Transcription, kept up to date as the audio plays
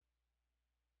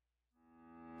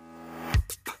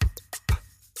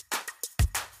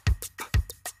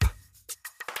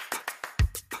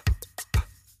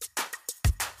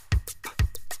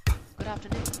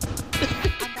afternoon.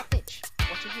 I'm that bitch.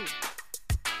 What are you?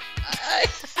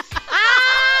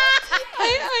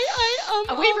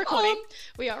 Are we recording?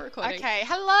 We are recording. Okay,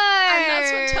 hello. And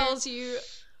that's what tells you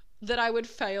that I would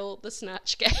fail the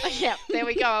snatch game. Yeah, there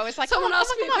we go. I was like, someone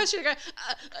asked me a come on. question,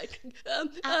 I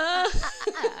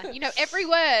go, You know every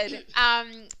word.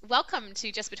 Welcome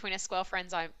to Just Between Us Squirrel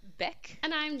Friends. I'm Beck.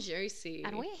 And I'm Josie.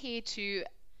 And we're here to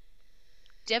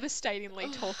devastatingly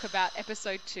talk about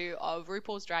episode 2 of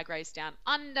RuPaul's Drag Race Down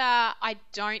Under. I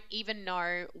don't even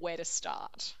know where to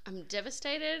start. I'm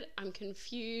devastated. I'm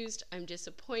confused. I'm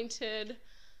disappointed.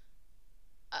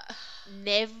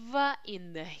 Never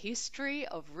in the history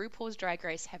of RuPaul's Drag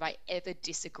Race have I ever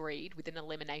disagreed with an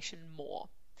elimination more.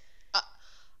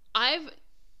 I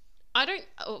don't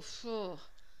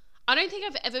think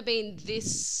I've ever been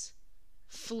this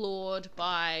floored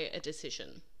by a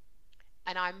decision.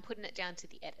 And I'm putting it down to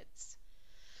the edits.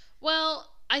 Well,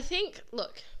 I think,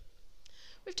 look,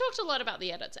 we've talked a lot about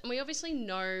the edits, and we obviously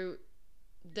know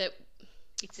that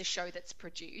it's a show that's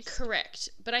produced. Correct.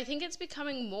 But I think it's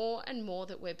becoming more and more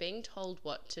that we're being told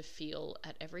what to feel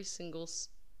at every single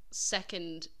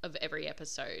second of every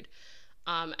episode.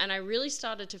 And I really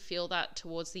started to feel that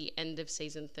towards the end of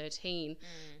season 13.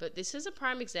 But this is a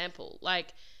prime example.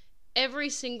 Like, every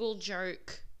single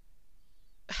joke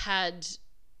had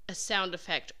a sound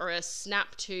effect or a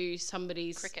snap to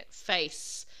somebody's Crickets.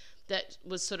 face that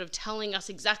was sort of telling us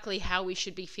exactly how we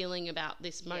should be feeling about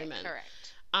this moment. Yeah, correct.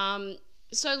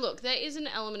 So look, there is an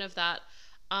element of that.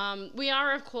 We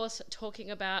are, of course,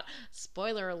 talking about,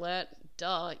 spoiler alert,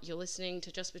 duh, you're listening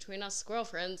to Just Between Us Squirrel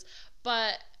Friends,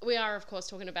 but we are, of course,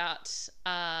 talking about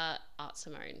Art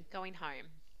Simone. Going home.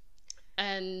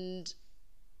 And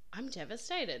I'm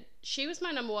devastated. She was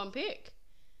my number one pick.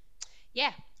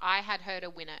 Yeah, I had her to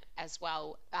win it as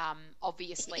well,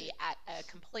 obviously at a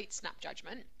complete snap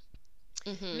judgment,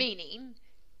 meaning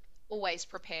always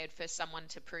prepared for someone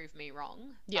to prove me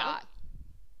wrong. Yeah. But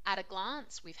at a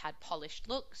glance, we've had polished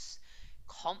looks,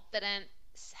 confident,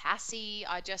 sassy.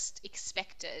 I just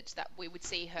expected that we would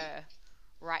see her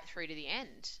right through to the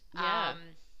end. Yeah.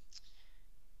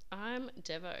 I'm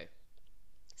Devo.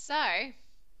 So,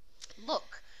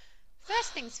 look,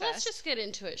 first things first. Let's just get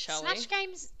into it, shall we? Snatch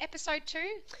Games episode 2.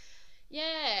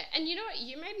 Yeah, and you know what?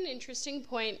 You made an interesting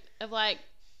point of like,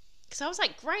 because I was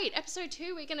like, great, episode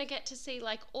 2, we're going to get to see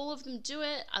like all of them do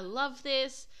it. I love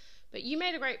this. But you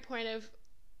made a great point of,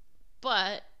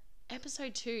 but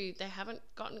episode 2, they haven't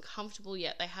gotten comfortable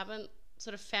yet. They haven't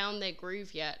sort of found their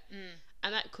groove yet.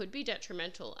 And that could be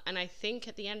detrimental. And I think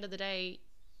at the end of the day,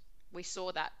 we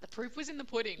saw that. The proof was in the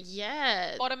pudding.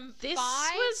 Yeah. Bottom this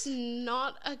 5? was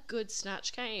not a good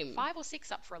snatch game. 5 or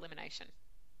 6 up for elimination.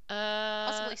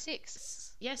 Possibly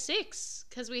 6. Yeah, 6.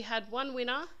 Because we had 1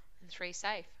 winner. And 3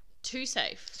 safe. 2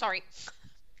 safe. Sorry.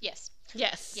 Yes.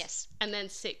 Yes. And then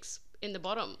 6 in the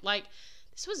bottom. Like,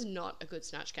 this was not a good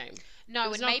snatch game.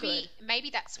 No, and maybe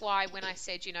that's why when I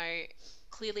said, you know,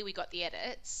 clearly we got the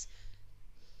edits,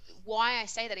 why I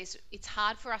say that is it's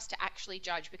hard for us to actually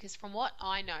judge because from what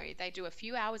I know, they do a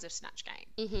few hours of Snatch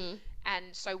Game. And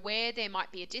so where there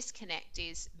might be a disconnect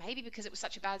is maybe because it was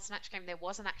such a bad Snatch Game, there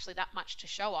wasn't actually that much to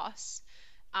show us.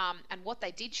 And what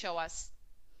they did show us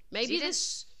maybe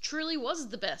this truly was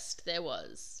the best there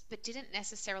was. But didn't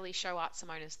necessarily show Art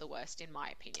Simone as the worst, in my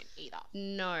opinion, either.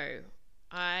 No,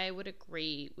 I would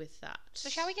agree with that. So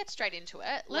shall we get straight into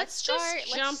it? Let's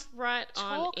jump right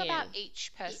on in. Talk about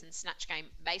each person's Snatch Game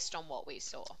based on what we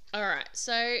saw. All right.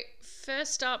 So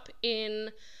first up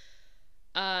in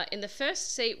the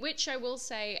first seat, which I will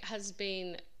say has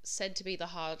been said to be the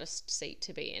hardest seat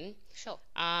to be in. Sure.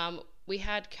 We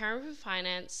had Karen from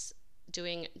Finance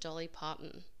doing Dolly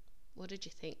Parton. What did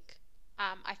you think?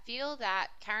 I feel that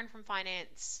Karen from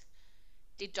Finance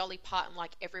did Dolly Parton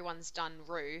like everyone's done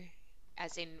Rue,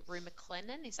 as in Rue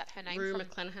McClanahan. Is that her name? Rue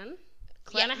McClanahan?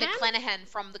 Yeah, McClanahan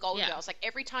from the Golden Girls. Like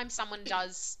every time someone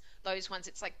does those ones,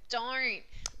 it's like, don't.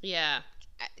 Yeah.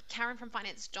 Karen from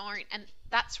Finance, don't. And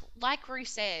that's like Rue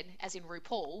said, as in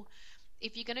RuPaul,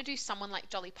 if you're going to do someone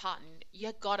like Dolly Parton,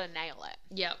 you got to nail it.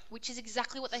 Yep. Which is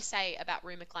exactly what they say about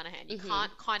Rue McClanahan. You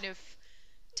can't kind of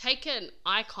take an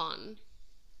icon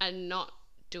and not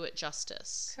do it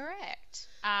justice. Correct.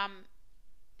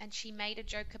 And she made a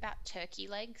joke about turkey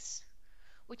legs,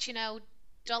 which, you know,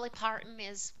 Dolly Parton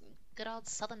is good old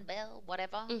Southern Belle,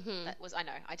 whatever. That was, I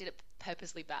know, I did it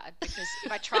purposely bad because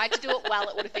if I tried to do it well,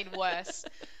 it would have been worse.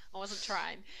 I wasn't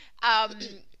trying.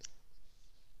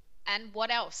 And what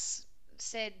else?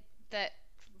 Said that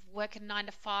working 9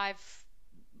 to 5,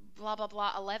 blah, blah,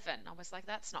 blah, 11. I was like,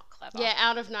 that's not clever. Yeah,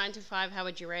 out of 9 to 5, how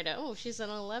would you rate her? Oh, she's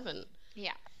an 11.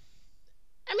 Yeah.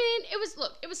 I mean, it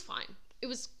was fine. It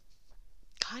was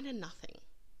kind of nothing.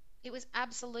 It was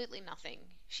absolutely nothing.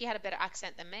 She had a better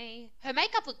accent than me. Her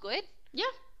makeup looked good. Yeah,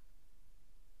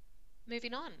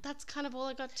 Moving on. that's kind of all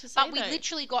I got to say. But we though.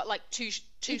 literally got like two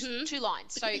Mhm.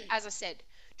 lines. So as I said,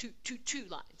 two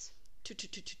lines. Two.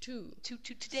 Two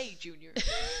today, Junior.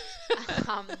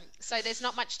 So there's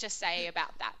not much to say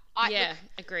about that. Yeah,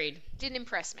 Look, agreed. didn't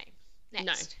impress me.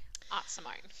 Next, Art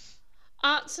Simone.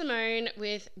 Art Simone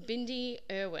with Bindi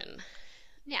Irwin.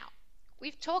 Now,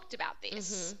 we've talked about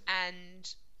this, Mm-hmm.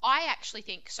 and I actually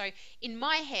think so. In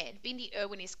my head, Bindi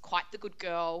Irwin is quite the good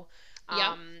girl,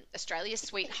 Yep. Australia's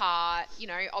sweetheart. You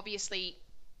know, obviously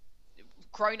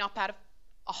grown up out of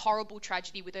a horrible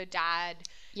tragedy with her dad,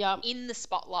 Yep. in the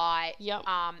spotlight, Yep.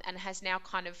 and has now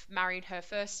kind of married her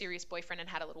first serious boyfriend and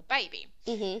had a little baby.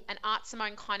 Mm-hmm. And Art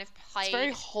Simone kind of It's played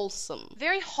very wholesome.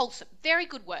 very wholesome, very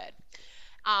good word.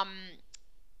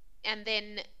 And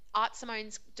then Art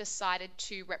Simone's decided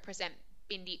to represent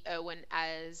Bindi Irwin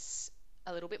as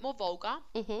a little bit more vulgar,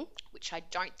 Mm-hmm. which I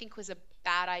don't think was a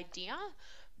bad idea,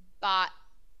 but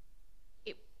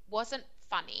it wasn't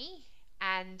funny.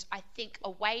 And I think a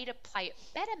way to play it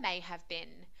better may have been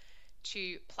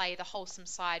to play the wholesome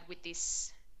side with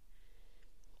this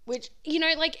Which, you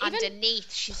know, like even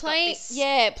underneath. She's playing, got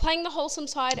this. playing the wholesome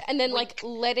side and then Wink. like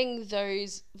letting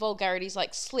those vulgarities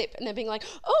like slip and then being like,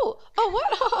 oh,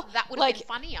 what? That would have like, been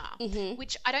funnier. Mhm.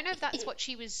 Which I don't know if that's what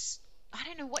she was. I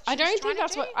don't know what she I was don't trying think to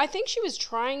that's do. what I think she was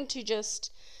trying to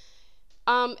just.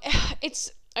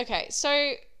 It's okay.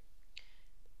 So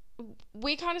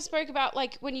we kind of spoke about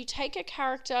like when you take a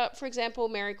character, for example,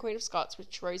 Mary Queen of Scots,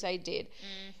 which Rose did.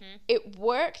 Mm-hmm. It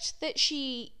worked that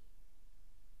she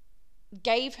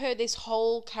gave her this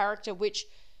whole character, which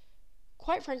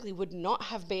quite frankly would not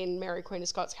have been Mary Queen of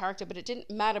Scots' character, but it didn't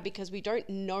matter because we don't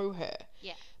know her.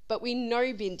 Yeah. But we know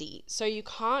Bindi, so you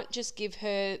can't just give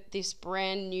her this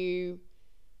brand new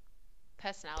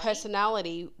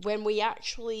personality when we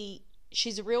actually,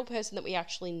 she's a real person that we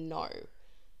actually know.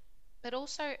 But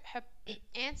also her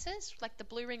answers, like the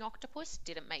blue ring octopus,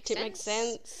 didn't make Did it sense.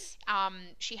 make sense?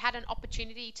 She had an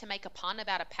opportunity to make a pun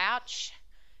about a pouch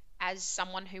as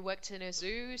someone who worked in a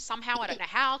zoo. Somehow, I don't know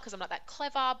how, because I'm not that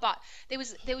clever, but there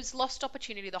was lost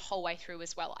opportunity the whole way through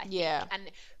as well, I think. Yeah. And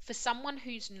for someone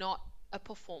who's not a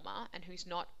performer and who's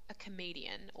not a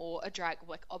comedian or a drag,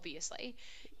 like obviously,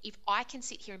 if I can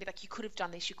sit here and be like, you could have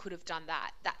done this, you could have done that,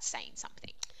 that's saying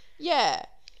something. Yeah.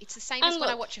 It's the same And as when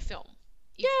I look- watch a film.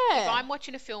 If Yeah. I'm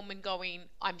watching a film and going,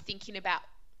 I'm thinking about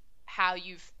how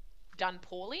you've done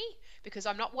poorly, because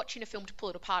I'm not watching a film to pull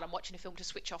it apart, I'm watching a film to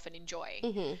switch off and enjoy.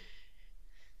 Mhm.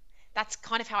 That's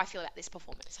kind of how I feel about this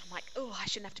performance. I'm like, oh, I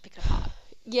shouldn't have to pick it apart.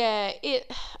 Yeah,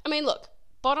 I mean, look,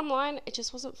 bottom line, it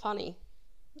just wasn't funny.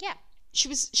 Yeah. She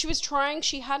was trying,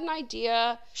 she had an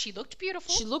idea, She looked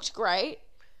beautiful. she looked great.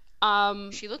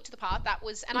 She looked the part. That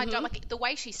was, and I don't like it. The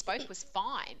way she spoke was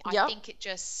fine. I Yep. think it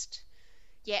just,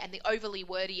 and the overly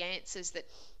wordy answers that,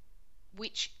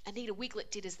 which Anita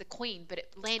Wiglet did as the queen, but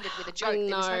it landed with a joke. There was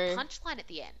no know. punchline at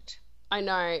the end. I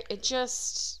know, it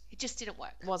just didn't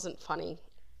work. wasn't funny.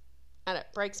 And it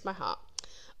breaks my heart.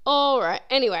 Alright,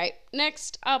 anyway,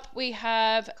 next up we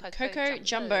have Coco Coco Jumbo.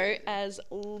 Jumbo as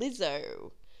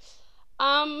Lizzo.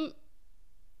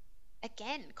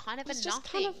 Again, kind of a It's just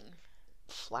nothing. kind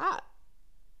flat.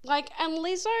 Like, and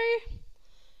Lizzo,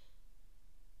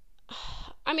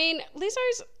 I mean,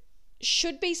 Lizzo's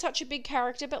should be such a big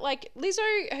character, but like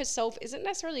Lizzo herself isn't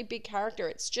necessarily a big character.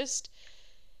 It's just,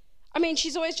 I mean,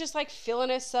 she's always just like feeling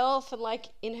herself and like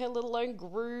in her little own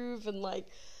groove and like,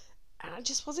 and I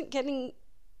just wasn't getting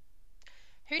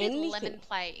Who did anything. Lemon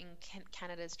play in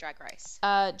Canada's Drag Race?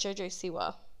 Jojo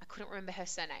Siwa. I couldn't remember her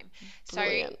surname.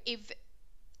 Brilliant. So if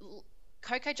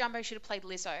Coco Jumbo should have played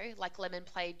Lizzo, like Lemon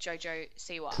played Jojo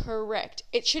Siwa, Correct.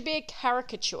 It should be a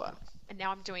caricature. and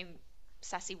now I'm doing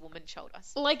sassy woman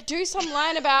shoulders. Like, do some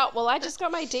line about, well, I just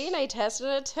got my DNA test and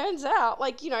it turns out,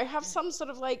 like, you know, have some sort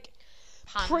of like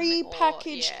Pun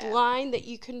pre-packaged or, line that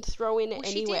you can throw in Well,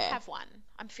 she anywhere. did have one.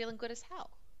 I'm feeling good as hell.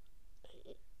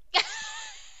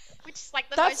 Which is like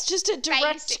the That's most just a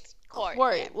direct basic quote.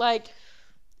 quote. Like,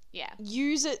 Yeah.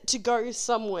 use it to go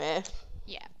somewhere.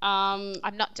 Yeah. Um,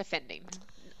 I'm not defending.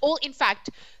 In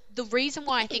fact, the reason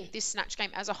why I think this Snatch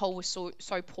Game as a whole was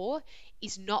so poor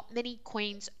is not many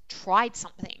queens tried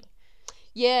something.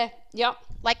 yeah, yep.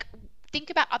 Like, think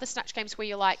about other Snatch Games where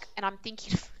you're like, and I'm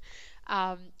thinking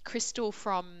of Crystal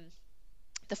from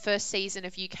the first season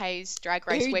of UK's Drag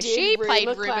Race, Who where did she Rue played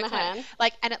Rue McClanahan. McClanahan.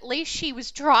 Like, and at least she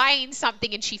was trying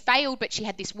something and she failed, but she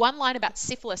had this one line about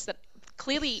syphilis that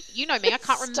clearly, you know me, I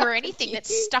can't remember Stuck with anything that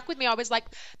you. stuck with me. I was like,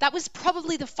 that was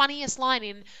probably the funniest line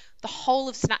in the whole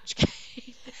of Snatch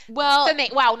Game. Well, For me.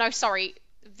 Well, no, sorry.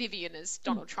 Vivian as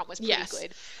Donald Trump was pretty Yes.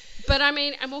 good. But I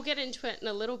mean, and we'll get into it in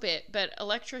a little bit, but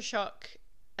Electroshock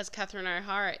as Catherine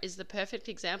O'Hara is the perfect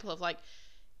example of like,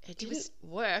 it didn't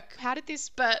work, How did this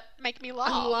but make me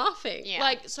laugh? I'm laughing. Yeah.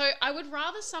 Like, so I would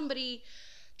rather somebody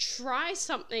try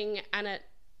something and it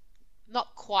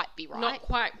Not quite be right. not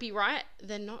quite be right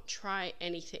than not try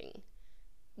anything.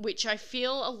 Which I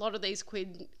feel a lot of these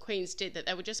queens did, that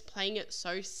they were just playing it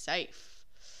so safe.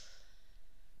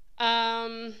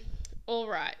 All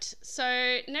right.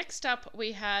 So next up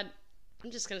we had,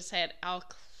 I'm just going to say it, our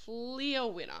clear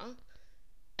winner,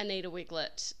 Anita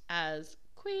Wiglet as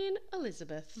Queen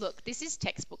Elizabeth. Look, this is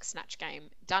textbook Snatch Game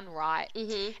done right.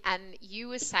 Mm-hmm. And you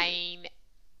were saying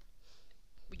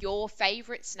your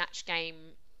favourite Snatch Game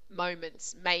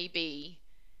moments may be,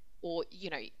 or, you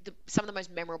know, some of the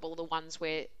most memorable are the ones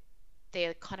where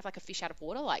they're kind of like a fish out of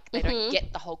water. Like, they don't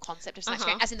get the whole concept of Snatch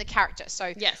Game, as in the character.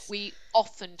 So Yes. we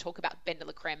often talk about Ben de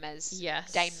la Creme as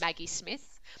Yes. Dame Maggie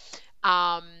Smith.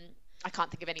 I can't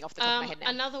think of any off the top of my head now.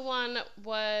 Another one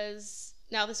was,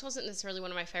 now this wasn't necessarily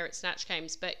one of my favourite Snatch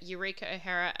Games, but Eureka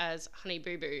O'Hara as Honey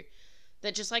Boo Boo,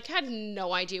 that just like had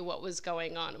no idea what was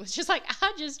going on. It was just like,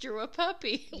 I just drew a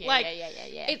puppy. Yeah.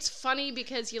 It's funny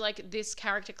because you're like, this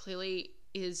character clearly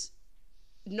is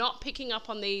not picking up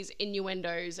on these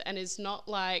innuendos and is not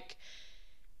like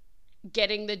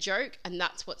getting the joke, and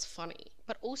that's what's funny.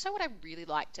 But also what I really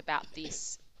liked about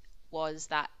this was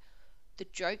that the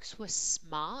jokes were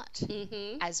smart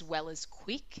as well as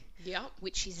quick, Yeah.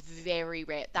 which is very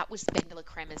rare. That was Ben de la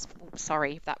Creme's,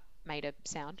 sorry if that made a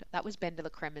sound, that was Ben de la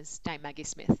Creme's Dame Maggie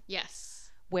Smith,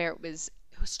 Yes. where it was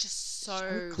just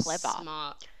so clever.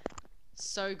 smart.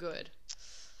 So good.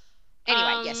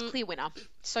 Anyway, yes, clear winner.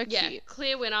 So cute. Yeah,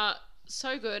 clear winner.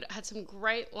 So good. Had some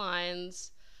great lines.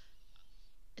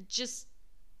 Just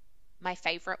My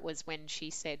favourite was when she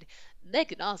said,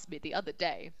 Megan asked me the other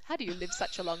day, how do you live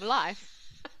such a long life?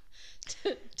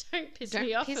 don't piss Don't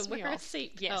me off piss and me wear a off.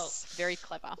 seatbelt. Yes, very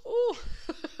clever. Ooh.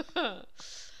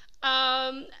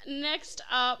 Next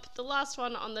up, the last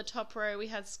one on the top row, we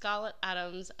had Scarlett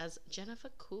Adams as Jennifer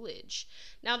Coolidge.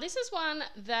 Now, this is one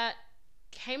that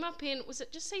came up in, was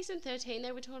it just season 13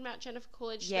 they were talking about Jennifer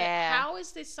Coolidge? Yeah. How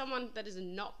is this someone that has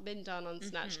not been done on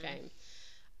Snatch Game?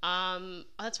 Oh,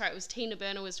 that's right, it was Tina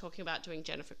Burner was talking about doing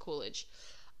Jennifer Coolidge.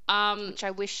 Which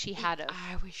I wish she had of.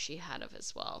 I wish she had of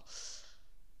as well.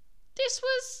 This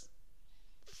was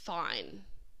fine.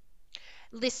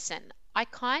 Listen, I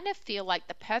kind of feel like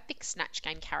the perfect Snatch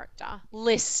Game character,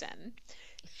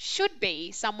 should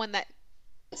be someone that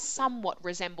somewhat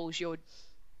resembles your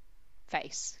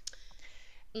face.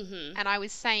 Mm-hmm. And I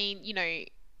was saying, you know,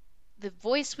 the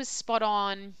voice was spot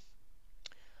on.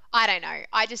 I don't know.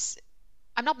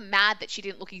 I'm not mad that she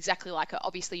didn't look exactly like her.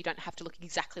 Obviously, you don't have to look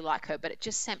exactly like her, but it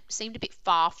just seemed a bit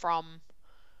far from,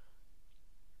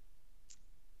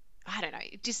 I don't know.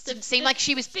 It just didn't seem like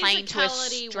she was playing to her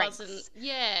strengths.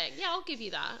 Yeah, I'll give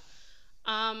you that.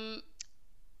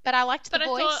 But I liked the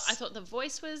voice. I thought the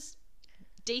voice was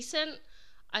decent.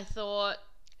 I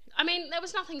mean, there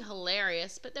was nothing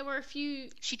hilarious, but there were a few.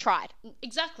 She tried.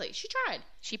 Exactly, she tried.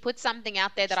 She put something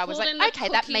out there that I was Pulled like, in the okay,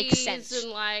 that makes cookies sense.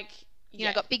 And like, You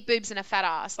know, got big boobs and a fat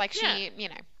ass. Like Yeah.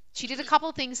 she did a couple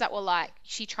of things that were like,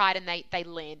 she tried and they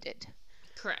landed.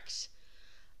 Correct.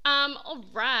 All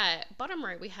right. Bottom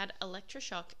row, we had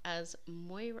Electroshock as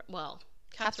Moira. Well,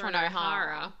 Catherine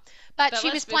O'Hara. But she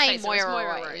let's was playing face it, it was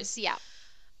Moira Moira Rose. Yeah.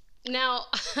 Now,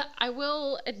 I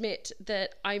will admit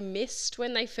that I missed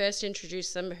when they first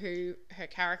introduced them who her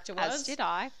character was. As did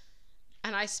I.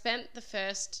 And I spent the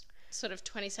first sort of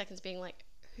 20 seconds being like,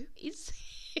 who is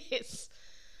this?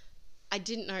 I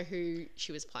didn't know who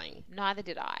she was playing. Neither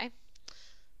did I.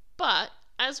 But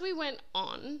as we went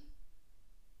on,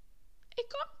 it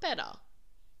got better.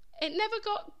 It never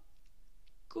got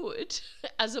good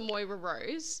as a Moira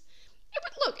Rose. It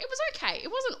was okay.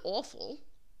 It wasn't awful.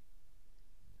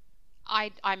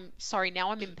 I'm sorry,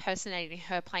 now I'm impersonating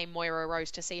her playing Moira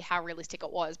Rose to see how realistic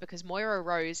it was, because Moira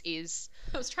Rose is...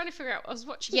 I was trying to figure out, I was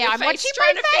watching Yeah, your I'm face, watching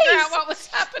trying my to figure face. out what was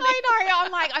happening. I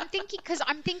know,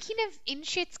 I'm thinking of in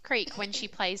Schitt's Creek when she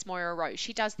plays Moira Rose.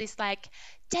 She does this like,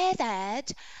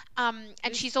 David, and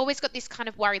she's always got this kind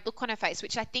of worried look on her face,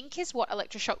 which I think is what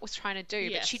Electroshock was trying to do,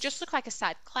 but she Yes. just looked like a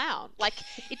sad clown. Like,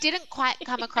 it didn't quite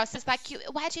come across as like,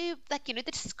 why do you, like, you know,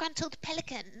 the disgruntled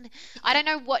pelican. I don't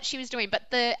know what she was doing, but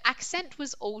the accent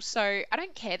was also, I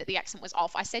don't care that the accent was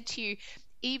off. I said to you,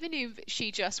 even if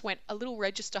she just went a little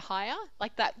register higher,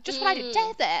 like that, just what I did,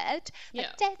 David,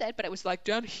 Yeah. David, but it was like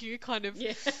down here kind of, Yeah.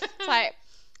 it's like,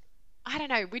 I don't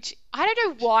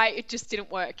know why it just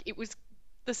didn't work. It was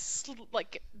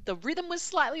the rhythm was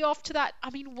slightly off to that. I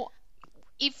mean,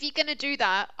 if you're gonna do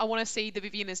that, I want to see the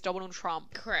Vivian as Donald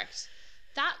Trump. Correct.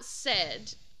 That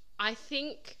said, I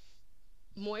think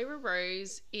Moira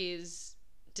Rose is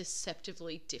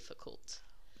deceptively difficult.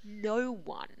 No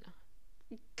one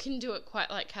Can do it quite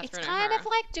like Catherine It's kind O'Hara. of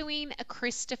like doing a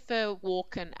Christopher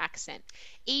Walken accent.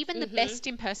 Even the best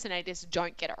impersonators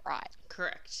don't get it right.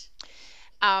 Correct.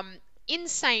 In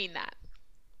saying that,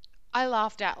 I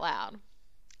laughed out loud.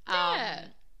 Yeah.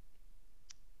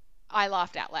 I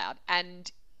laughed out loud. And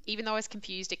even though I was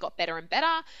confused, it got better and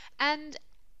better. And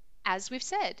as we've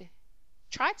said,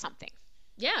 tried something.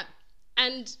 Yeah.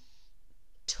 And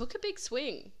took a big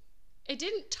swing. It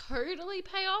didn't totally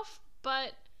pay off,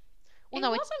 but it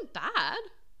wasn't bad.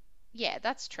 Yeah,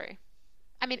 that's true.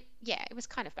 I mean, yeah, it was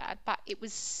kind of bad, but it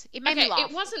made me laugh.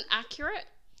 It wasn't accurate,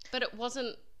 but it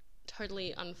wasn't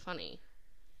totally unfunny.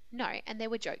 No, and there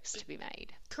were jokes to be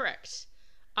made. Correct.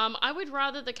 I would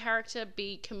rather the character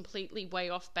be completely way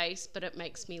off base, but it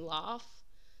makes me laugh,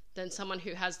 than someone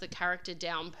who has the character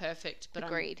down perfect, but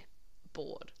Agreed. I'm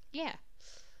bored. Yeah.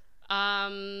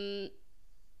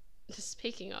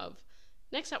 Speaking of,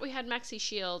 next up we had Maxie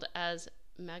Shield as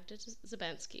Magda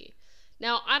Zabansky.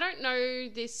 Now, I don't know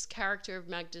this character of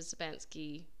Magda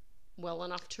Zabansky well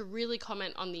enough to really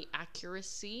comment on the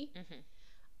accuracy.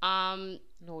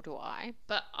 Nor do I.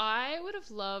 But I would have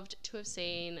loved to have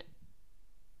seen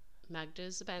Magda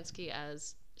Zabansky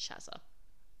as Shazza.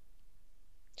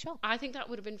 Sure. I think that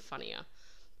would have been funnier.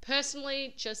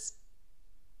 Personally, just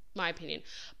my opinion.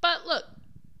 But look,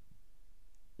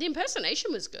 the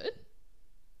impersonation was good.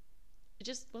 It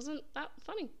just wasn't that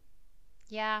funny.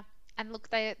 Yeah. And look,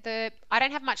 I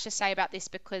don't have much to say about this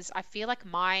because I feel like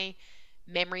my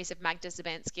memories of Magda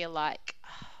Zabansky are like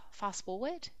fast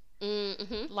forward.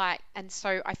 Mm-hmm. And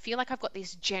so I feel like I've got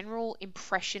this general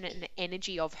impression and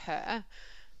energy of her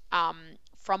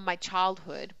from my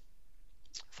childhood.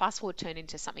 Fast forward turned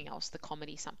into something else, the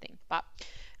comedy something. But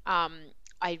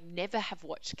I never have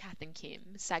watched Kath and Kim,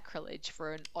 sacrilege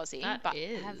for an Aussie, but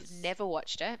I have never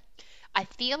watched it. I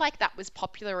feel like that was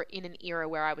popular in an era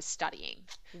where I was studying.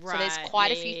 Right. So there's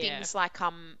quite a few things like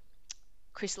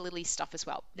Chris Lilly's stuff as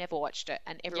well. Never watched it.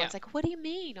 And everyone's like, what do you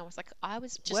mean? I was like, I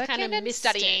was just working kind of and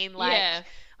studying. I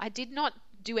did not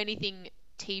do anything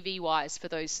TV-wise for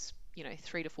those,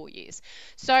 3 to 4 years.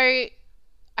 So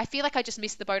I feel like I just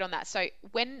missed the boat on that. So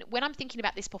when I'm thinking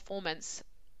about this performance,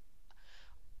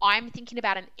 I'm thinking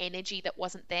about an energy that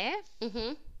wasn't there.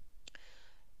 Mm-hmm.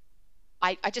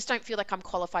 I just don't feel like I'm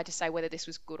qualified to say whether this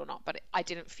was good or not, but I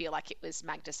didn't feel like it was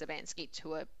Magda Zabansky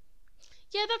to a...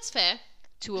 Yeah, that's fair.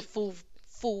 To a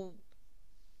full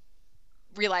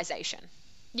realization.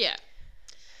 Yeah.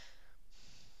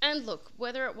 And look,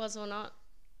 whether it was or not,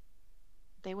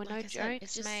 there were no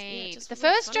jokes made. The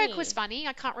first joke was funny.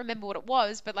 I can't remember what it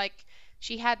was, but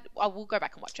she had... I will go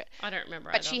back and watch it. I don't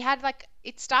remember But either. she had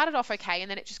it started off okay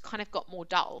and then it just kind of got more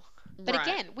dull. But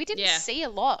again, we didn't see a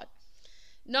lot.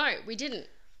 No, we didn't.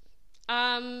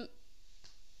 There's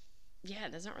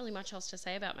not really much else to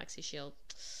say about Maxie Shield.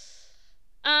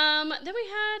 Then we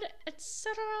had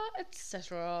etc.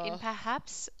 In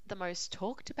perhaps the most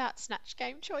talked about Snatch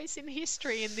Game choice in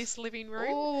history in this living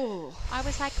room. Ooh. I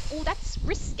was like, oh, that's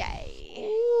risque.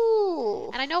 Ooh.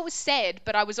 And I know it was said,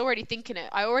 but I was already thinking it.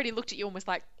 I already looked at you and was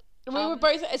like... And we were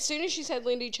both, as soon as she said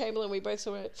Lindy Chamberlain, we both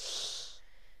sort of...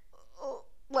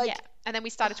 yeah. And then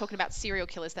we started talking about serial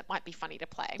killers that might be funny to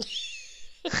play.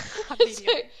 So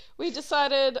we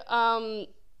decided, who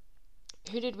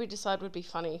did we decide would be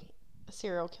funny? A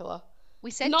serial killer.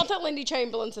 We said not that Lindy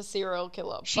Chamberlain's a serial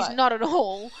killer. She's not at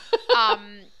all.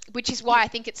 Which is why I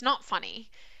think it's not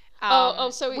funny.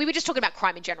 So we were just talking about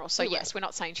crime in general. So yes, we're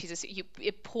not saying she's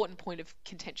important point of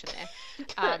contention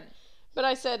there. But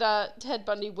I said Ted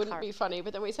Bundy wouldn't be funny,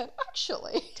 but then we said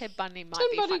actually Ted Bundy might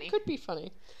be funny. Ted Bundy could be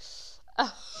funny.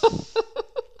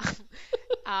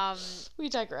 We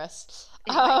digress.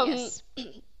 Anyway, yes.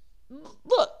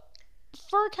 Look,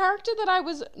 for a character that I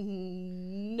was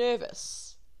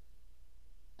nervous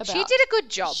about, she did a good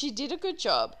job. She did a good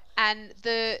job. And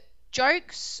the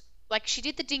jokes, she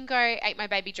did the dingo ate my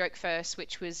baby joke first,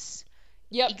 which was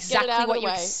exactly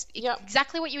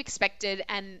what you expected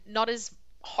and not as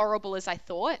horrible as I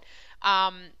thought.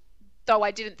 Though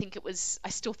I didn't think it was, I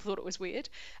still thought it was weird.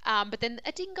 But then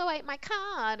a dingo ate my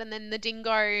card, and then the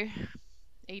dingo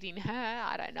eating her.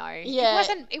 I don't know. Yeah.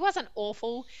 It wasn't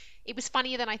awful. It was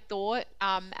funnier than I thought.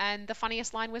 And the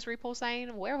funniest line was RuPaul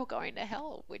saying, "We're all going to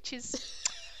hell," which is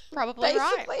probably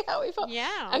basically right. how we felt.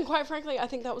 Yeah. And quite frankly, I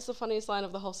think that was the funniest line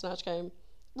of the whole Snatch Game.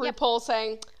 RuPaul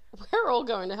saying, "We're all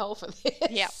going to hell for this."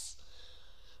 Yep.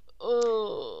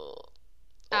 Oh.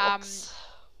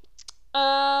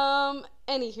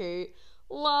 Anywho,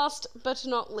 last but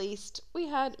not least, we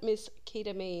had Miss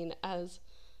Ketamine as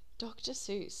Dr.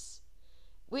 Seuss,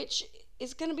 which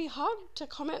is going to be hard to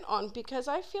comment on because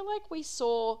I feel like we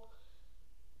saw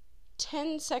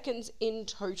 10 seconds in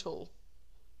total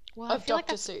of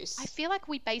Dr. Seuss. I feel like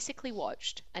we basically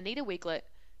watched Anita Wiglet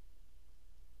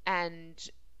and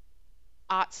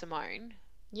Art Simone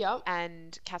Yep.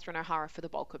 and Catherine O'Hara for the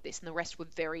bulk of this, and the rest were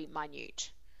very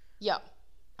minute. Yep.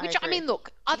 Which, I mean,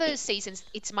 look, other seasons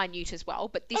it's minute as well,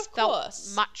 but this felt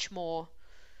much more.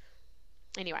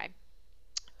 Anyway,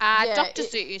 Dr.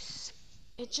 Seuss.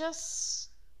 It just.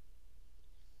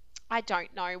 I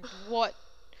don't know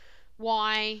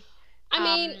why. I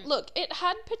mean, look, it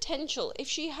had potential. If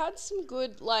she had some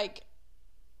good, like,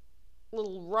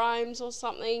 little rhymes or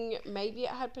something, maybe it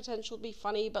had potential to be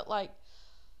funny, but, like.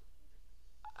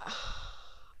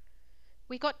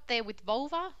 We got there with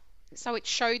Vulva, so it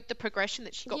showed the progression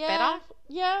that she got better.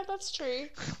 Yeah, that's true.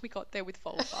 We got there with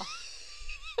Vulva.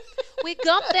 We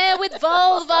got there with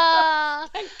Vulva!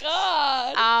 Thank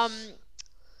God!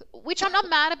 Which I'm not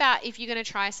mad about if you're going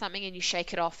to try something and you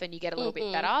shake it off and you get a little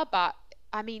bit better, but,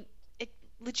 I mean,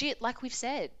 legit, like we've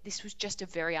said, this was just a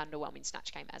very underwhelming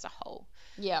Snatch Game as a whole.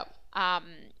 Yeah.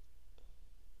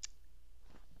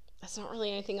 There's not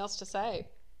really anything else to say.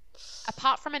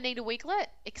 Apart from Anita Wiglet,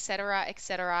 etc.,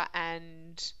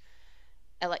 and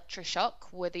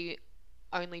Electroshock were the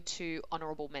only two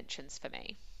honourable mentions for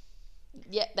me.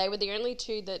 Yeah, they were the only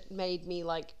two that made me,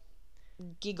 like,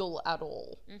 giggle at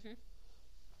all. Mm-hmm.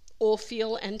 Or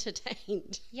feel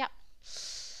entertained. Yep.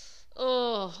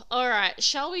 Oh, all right.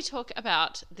 Shall we talk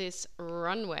about this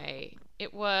runway?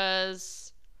 It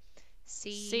was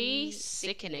sea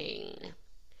sickening.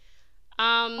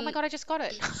 Oh my God, I just got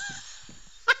it.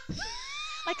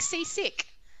 Like seasick.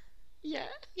 Yeah.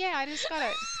 Yeah, I just got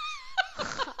it.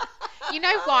 You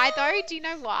know why though? Do you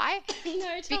know why?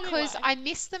 No, tell because me why. I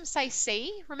missed them say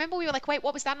sea. Remember we were like, wait,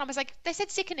 what was that? And I was like, they said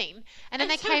sickening. And then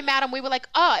they came out and we were like,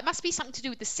 oh, it must be something to do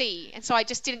with the sea. And so I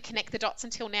just didn't connect the dots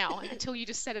until now, until you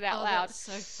just said it out loud. That's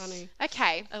so funny.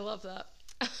 Okay. I love that.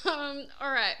 All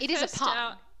right. It is a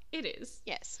pun. It is.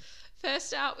 Yes.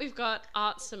 First out, we've got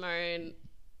Art Simone.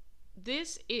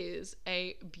 This is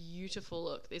a beautiful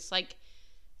look. This, like,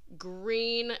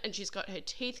 green, and she's got her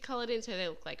teeth coloured in so they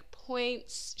look like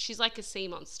points. She's like a sea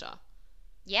monster.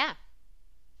 Yeah.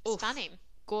 Oof. Stunning.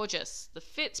 Gorgeous. The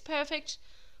fit's perfect.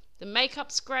 The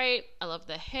makeup's great. I love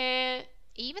the hair.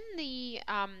 Even the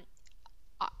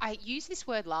I used this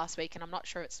word last week and I'm not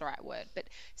sure it's the right word, but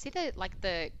see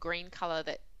the green colour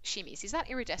that shimmies, is that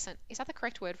iridescent? Is that the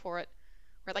correct word for it?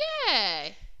 Where Yeah.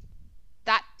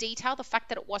 That detail, the fact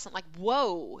that it wasn't like,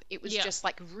 whoa, it was just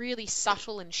like really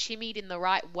subtle and shimmied in the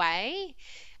right way.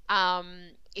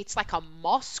 It's like a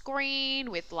moss green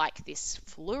with like this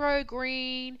fluoro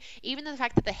green. Even the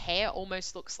fact that the hair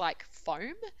almost looks like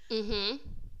foam. Mm-hmm.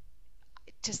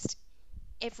 Just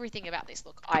everything about this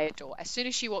look I adore. As soon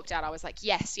as she walked out, I was like,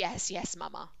 yes, yes, yes,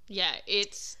 mama. Yeah,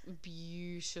 it's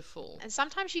beautiful. And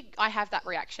sometimes I have that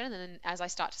reaction, and then as I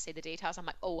start to see the details, I'm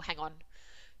like, oh, hang on.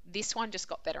 This one just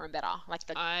got better and better. Like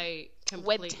I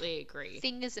completely agree.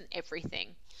 Fingers and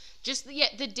everything. Just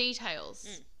the details.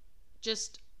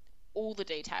 Just all the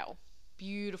detail.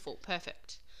 Beautiful.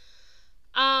 Perfect.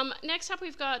 Next up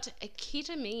we've got a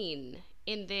Ketamine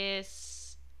in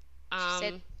this. She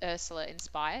said Ursula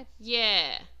inspired.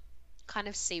 Yeah. Kind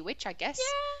of sea witch, I guess.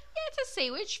 Yeah, it's a sea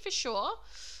witch for sure.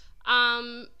 I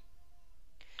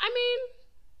mean,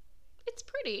 it's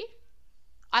pretty.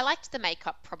 I liked the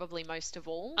makeup probably most of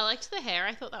all. I liked the hair.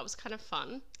 I thought that was kind of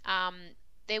fun.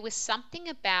 There was something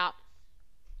about...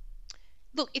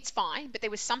 Look, it's fine, but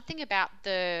there was something about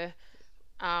the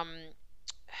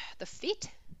fit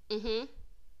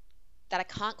that I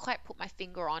can't quite put my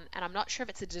finger on, and I'm not sure if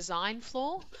it's a design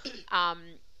flaw.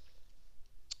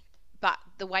 But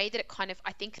the way that it kind of,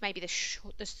 I think maybe the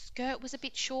skirt was a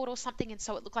bit short or something, and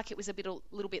so it looked like it was a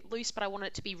little bit loose, but I wanted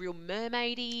it to be real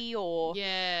mermaidy, or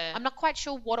I'm not quite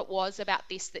sure what it was about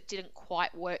this that didn't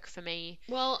quite work for me.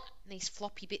 Well, these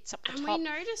floppy bits up the and top. We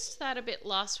noticed that a bit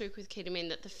last week with Ketamine,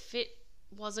 that the fit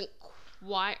wasn't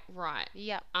quite right.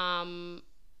 Yeah.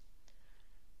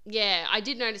 Yeah, I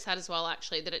did notice that as well.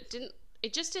 Actually, that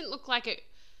it just didn't look like it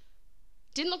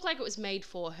was made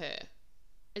for her.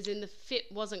 As in, the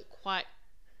fit wasn't quite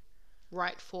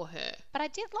right for her. But I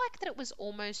did like that it was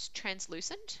almost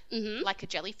translucent, like a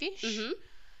jellyfish. It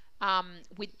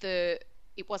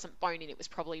wasn't bone in, it was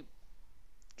probably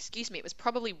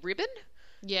ribbon.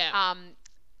 Yeah.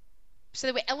 So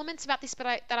there were elements about this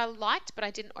that I liked, but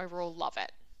I didn't overall love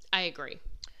it. I agree.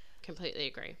 Completely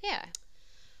agree. Yeah.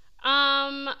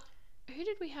 Who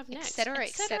did we have next? Etc.,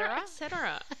 etc.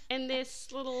 etc. In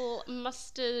this little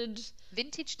mustard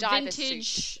Vintage diver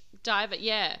suit. diver,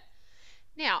 yeah.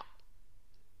 Now,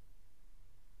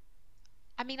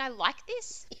 I mean, I like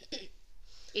this.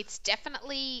 It's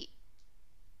definitely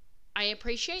I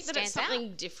appreciate that it's stands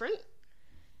something different.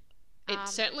 It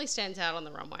certainly stands out on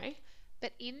the runway.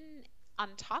 But in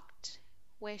Untucked,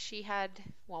 where she had,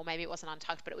 well, maybe it wasn't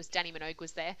Untucked, but it was Dannii Minogue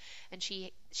was there, and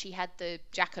she had the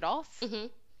jacket off. Mm-hmm.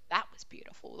 That was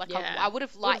beautiful. Like, Yeah. I would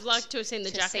have liked to have seen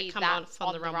the jacket come that off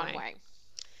on the runway.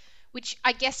 Which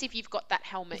I guess if you've got that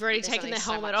helmet, You've already there's taken only the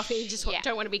so helmet much- off and you just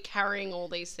don't want to be carrying all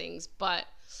these things. But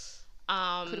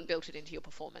could have built it into your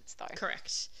performance though.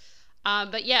 correct.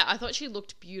 But yeah, I thought she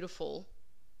looked beautiful.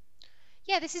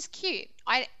 Yeah, this is cute.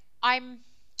 I'm.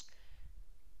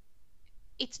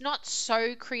 It's not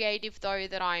so creative though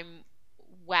that I'm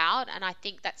wowed, and I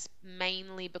think that's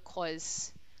mainly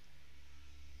because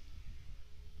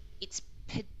it's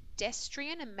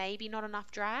pedestrian and maybe not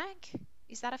enough drag.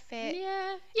 Is that a fair?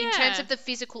 Yeah. In terms of the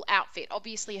physical outfit,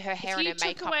 obviously her hair and her if you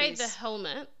makeup took away is. the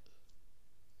helmet,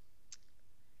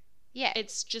 Yeah,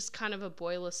 it's just kind of a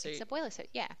boiler suit. it's a boiler suit.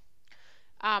 Yeah.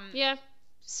 Yeah.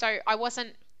 So I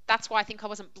wasn't. That's why I think I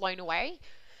wasn't blown away.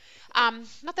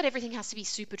 Not that everything has to be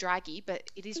super draggy, but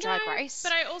it is Drag Race.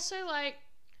 But I also like.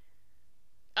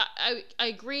 I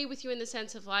agree with you in the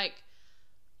sense of like,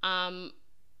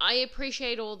 I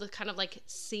appreciate all the kind of like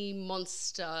sea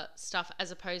monster stuff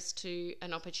as opposed to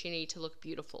an opportunity to look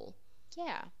beautiful.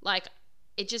 Yeah. Like,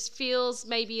 it just feels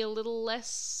maybe a little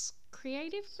less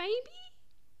creative, maybe?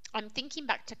 I'm thinking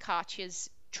back to Katya's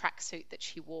tracksuit that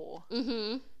she wore,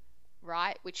 Mm-hmm.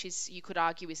 right? Which is, you could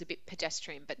argue, is a bit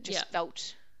pedestrian, but just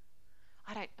felt.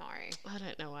 I don't know. I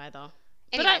don't know either.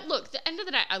 Anyway. But look, at the end of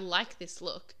the day, I like this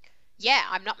look. Yeah,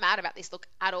 I'm not mad about this look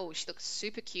at all. She looks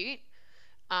super cute.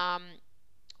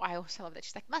 I also love that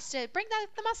she's like, mustard, bring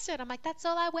the mustard. I'm like, that's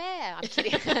all I wear. I'm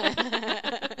kidding.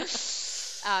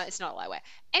 It's not all I wear.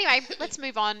 Anyway, let's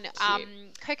move on.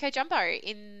 Coco Jumbo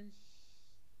in,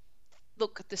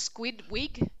 look, the squid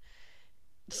wig.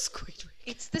 The squid wig.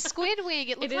 It's the squid wig.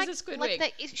 It looks is like a squid like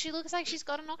wig. She looks like she's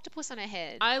got an octopus on her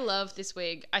head. I love this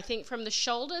wig. I think from the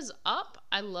shoulders up,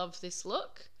 I love this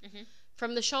look. Mhm.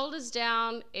 From the shoulders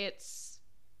down, it's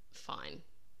fine.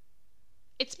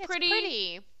 It's Yeah, pretty. It's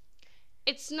pretty.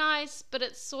 It's nice, but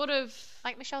it's sort of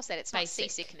Like Michelle said, it's not basic.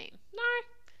 seasickening. no.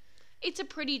 It's a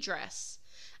pretty dress.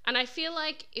 And I feel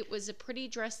like it was a pretty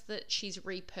dress that she's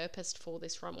repurposed for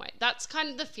this runway. That's kind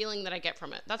of the feeling that I get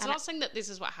from it. That's not saying that this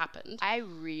is what happened. I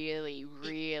really,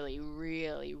 really,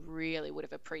 really, really would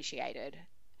have appreciated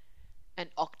an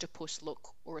octopus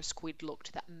look or a squid look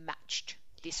that matched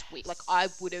this week. Like I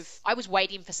was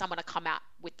waiting for someone to come out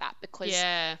with that because,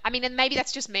 Yeah. I mean, and maybe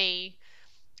that's just me,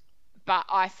 but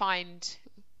I find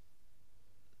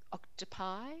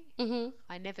octopi, Mm-hmm.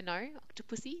 I never know,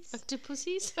 octopussies,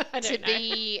 Octopussies? I to don't know.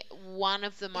 be one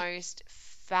of the most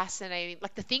fascinating,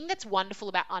 like the thing that's wonderful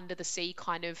about under the sea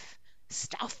kind of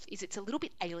stuff is it's a little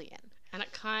bit alien. And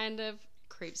it kind of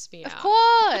creeps me Of out.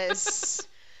 course.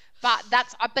 but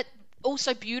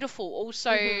also beautiful,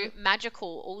 also Mm-hmm.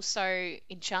 magical, also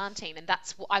enchanting, and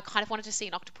that's what I kind of wanted to see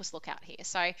an octopus look out here.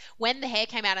 So when the hair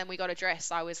came out and we got a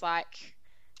dress, I was like,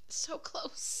 So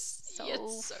close. so, Yet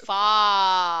so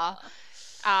far.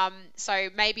 So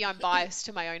maybe I'm biased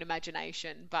to my own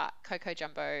imagination, but Coco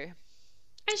Jumbo,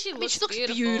 And she I mean, looks, she looks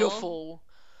beautiful,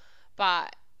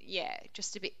 but yeah,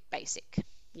 just a bit basic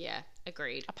Yeah,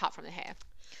 agreed. apart from the hair.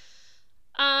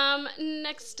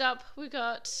 Next up we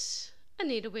got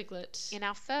Anita Wiglet. In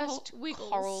our first Wiggles.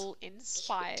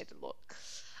 coral-inspired look.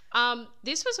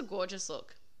 This was a gorgeous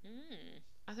look. Mm.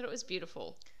 I thought it was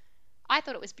beautiful. I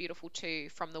thought it was beautiful too,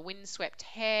 from the windswept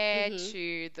hair Mhm.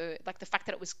 to the fact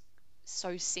that it was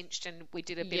so cinched, and we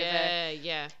did a bit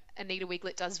Yeah. of a Anita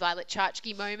Wiglet does Violet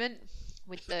Chachki moment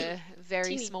with the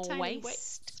very Teeny small tiny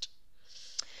waist.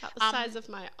 About the size of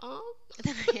my arm.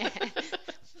 Yeah.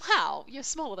 Wow, you're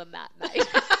smaller than that, mate.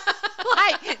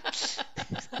 Like,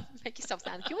 make yourself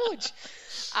sound huge.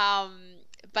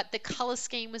 But the color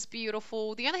scheme was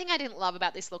beautiful. The only thing I didn't love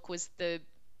about this look was the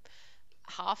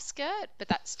half skirt, but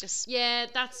that's just Yeah,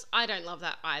 I don't love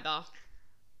that either.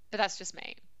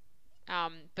 me.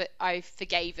 But I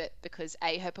forgave it because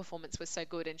her performance was so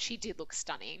good and she did look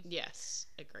stunning. Yes,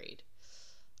 agreed.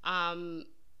 Well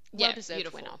deserved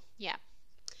beautiful. winner. Yeah.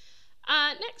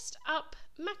 Next up,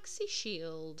 Maxi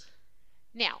Shield.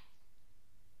 Now,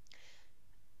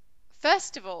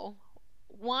 first of all,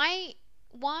 why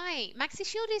Maxi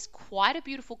Shield is quite a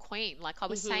beautiful queen. Like I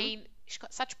was Mhm. saying, she's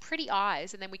got such pretty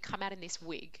eyes, and then we come out in this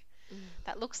wig.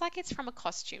 that looks like it's from a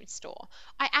costume store.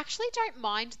 I actually don't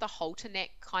mind the halter neck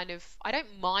kind of, I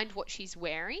don't mind what she's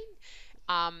wearing.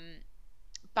 Um,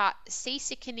 but sea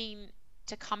sickening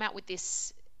to come out with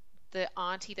this, the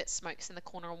auntie that smokes in the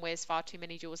corner and wears far too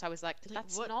many jewels. I was like,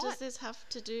 that's what not. does this have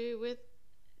to do with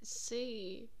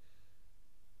C?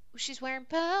 She's wearing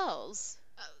pearls.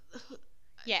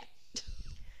 Yeah.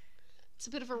 It's a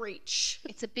bit of a reach.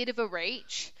 It's a bit of a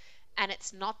reach, and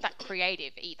it's not that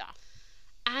creative either.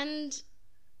 And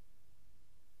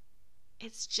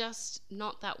it's just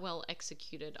not that well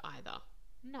executed either.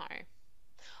 No.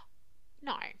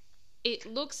 No. It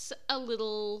looks a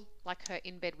little... Like her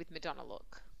in bed with Madonna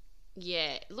look.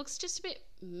 Yeah, it looks just a bit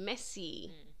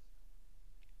messy.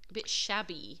 A bit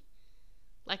shabby.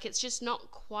 Like it's just not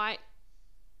quite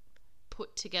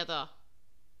put together.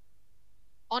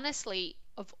 Honestly,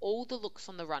 of all the looks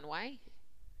on the runway,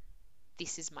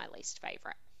 this is my least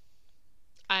favourite.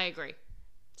 I agree.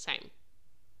 Same.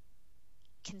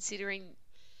 Considering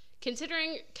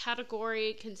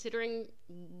category, considering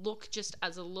look just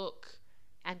as a look.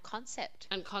 And concept.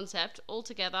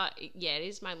 Altogether, yeah, it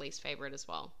is my least favourite as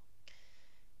well.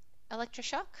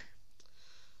 Electroshock?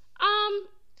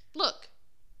 Look.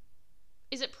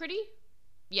 Is it pretty?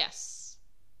 Yes.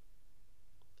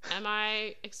 Am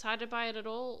I excited by it at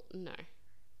all? No.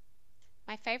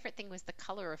 My favourite thing was the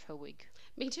colour of her wig.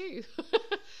 Me too.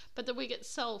 But the wig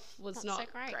itself was not so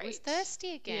great. great. It was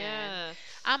thirsty again.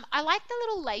 Yeah. I like the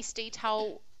little lace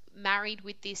detail married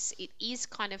with this. It is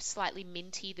kind of slightly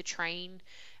minty, the train.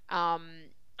 I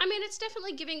mean, it's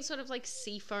definitely giving sort of like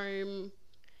seafoam.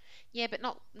 Yeah, but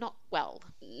not well.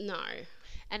 No.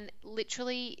 And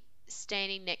literally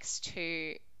standing next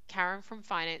to Karen from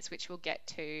finance, which we'll get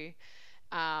to,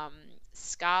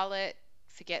 Scarlett,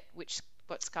 forget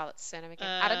what Scarlett's surname again?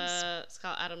 Adams.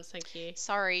 Scarlett Adams, thank you.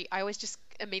 Sorry, I always just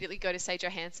immediately go to say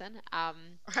Johansson. I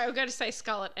would go to say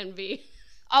Scarlett Envy.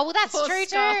 Oh, well, that's true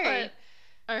Scarlett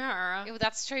too. O'Hara. Well,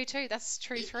 that's true too. That's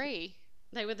true three.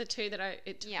 They were the two that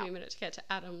it took me a minute to get to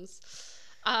Adams.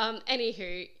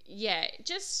 Anywho, yeah,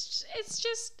 it's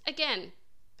just, again,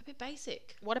 a bit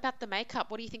basic. What about the makeup?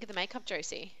 What do you think of the makeup,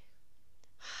 Josie?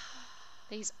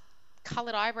 These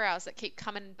coloured eyebrows that keep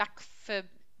coming back for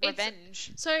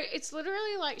revenge. So it's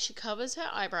literally like she covers her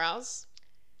eyebrows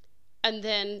and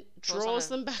then draws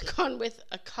them back on with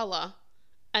a colour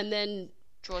and then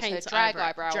draws her paints drag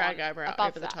eyebrow above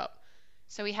over the top.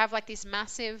 So we have like this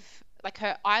massive, like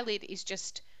her eyelid is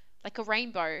just like a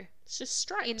rainbow. It's just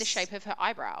stripes. In the shape of her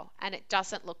eyebrow, and it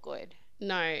doesn't look good.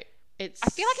 No, it's... I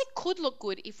feel like it could look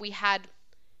good if we had...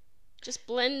 Just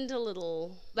blend a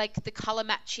little. Like the colour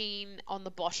matching on the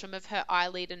bottom of her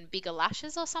eyelid and bigger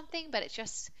lashes or something, but it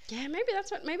just... Yeah, maybe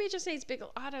it just needs bigger...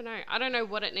 I don't know. I don't know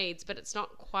what it needs, but it's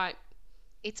not quite...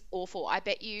 It's awful. I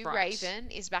bet you right.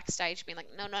 Raven is backstage being like,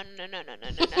 no,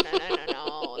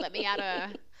 let me out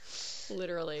of...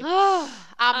 Literally.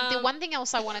 The one thing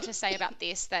else I wanted to say about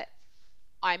this that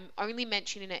I'm only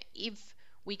mentioning it if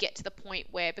we get to the point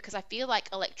where, because I feel like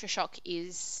Electroshock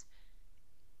is...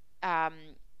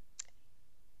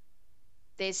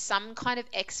 there's some kind of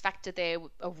X factor there,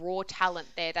 a raw talent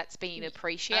there that's being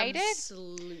appreciated.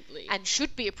 Absolutely. And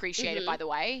should be appreciated, by the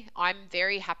way. I'm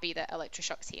very happy that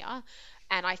Electroshock's here.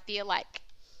 And I feel like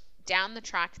down the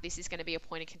track, this is going to be a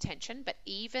point of contention. But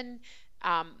even,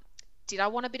 did I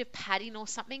want a bit of padding or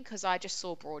something? Because I just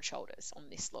saw broad shoulders on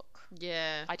this look.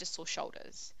 Yeah. I just saw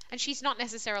shoulders. And she's not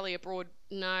necessarily a broad...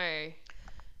 No.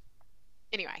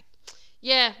 Anyway.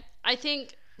 Yeah, I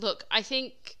think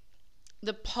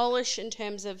the polish in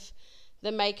terms of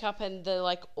the makeup and the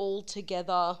like all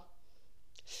together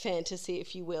fantasy,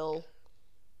 if you will,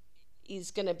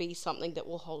 is going to be something that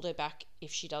will hold her back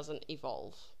if she doesn't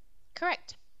evolve.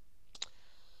 Correct.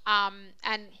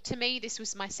 And to me, this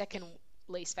was my second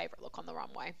least favourite look on the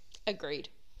runway. Agreed.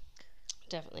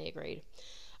 Definitely agreed.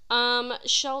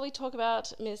 Shall we talk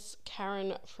about Miss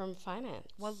Karen from finance?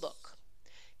 Well, look,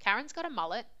 Karen's got a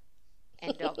mullet.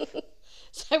 End of.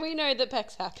 So we know that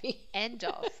Beck's happy. End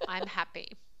of. I'm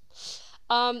happy.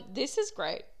 This is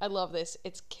great. I love this.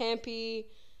 It's campy.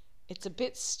 It's a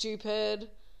bit stupid.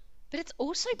 But it's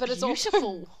also beautiful. It's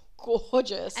also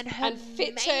gorgeous. And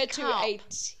fits her to a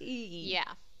T. Yeah.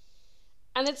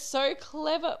 And it's so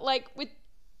clever.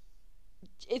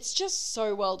 It's just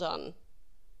so well done.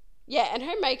 Yeah, and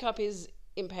her makeup is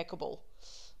impeccable.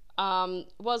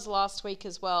 Was last week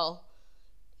as well.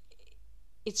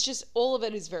 It's just, all of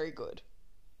it is very good.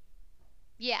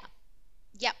 Yeah.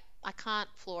 Yep. I can't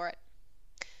floor it.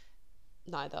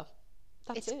 Neither.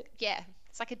 That's it. Yeah.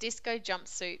 It's like a disco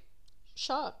jumpsuit.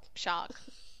 Shark.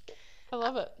 I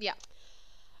love it. Yeah.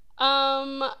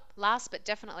 Last but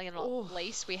definitely not Ooh.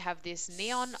 least, we have this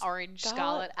neon orange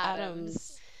Scarlet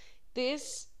Adams.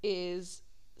 This is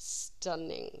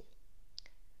stunning.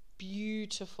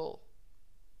 Beautiful.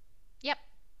 Yep.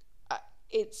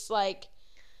 It's like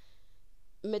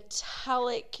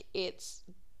metallic. It's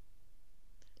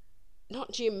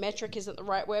not geometric isn't the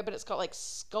right word, but it's got like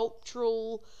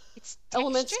sculptural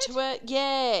elements to it.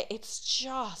 Yeah, it's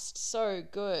just so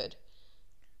good.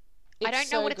 I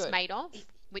don't know what it's made of,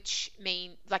 which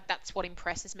that's what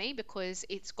impresses me, because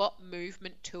it's got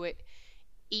movement to it,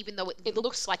 even though it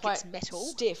looks like it's metal.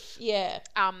 Stiff, yeah.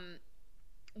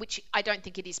 Which I don't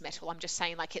think it is metal. I'm just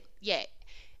saying, like, it, yeah.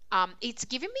 It's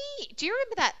given me. Do you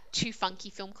remember that Too Funky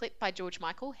film clip by George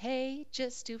Michael? Hey,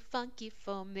 just too funky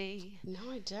for me. No,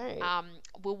 I don't.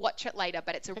 We'll watch it later,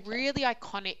 but it's a really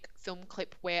iconic film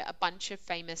clip where a bunch of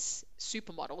famous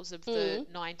supermodels of the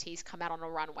 90s come out on a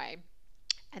runway.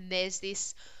 And there's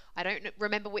this, I don't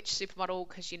remember which supermodel,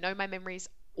 because you know my memory's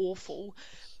awful,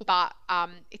 but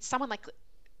it's someone like,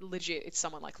 legit, it's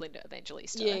someone like Linda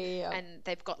Evangelista. Yeah. And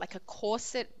they've got like a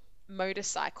corset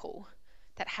motorcycle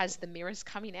that has the mirrors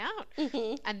coming out.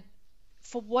 And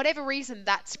for whatever reason,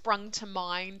 that sprung to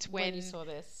mind when you saw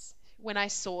this. When I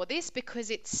saw this, because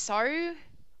it's so,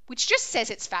 which just says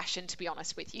it's fashion, to be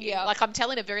honest with you. Yeah. Like, I'm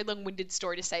telling a very long-winded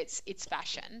story to say it's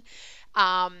fashion.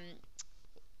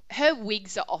 Her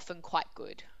wigs are often quite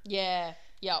good. Yeah.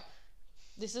 Yep.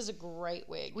 This is a great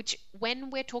wig. Which, when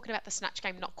we're talking about the Snatch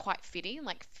Game not quite fitting,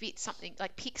 like, fit something,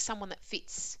 like, pick someone that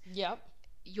fits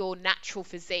your natural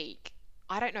physique.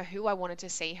 I don't know who I wanted to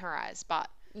see her as, but...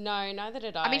 No, neither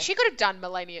did I. I mean, she could have done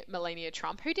Melania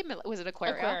Trump. Who did... Was it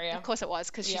Aquaria? Aquaria. Of course it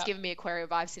was, because she's given me Aquaria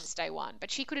vibes since day one.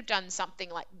 But she could have done something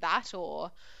like that,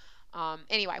 or...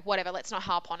 anyway, whatever. Let's not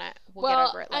harp on it. We'll get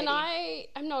over it later. And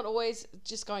I'm not always...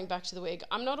 Just going back to the wig,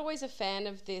 I'm not always a fan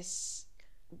of this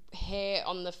hair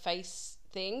on the face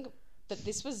thing, but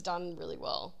this was done really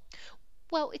well.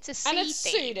 Well, it's a sea thing. And it's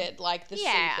suited, like the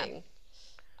sea thing.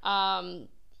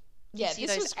 Yeah,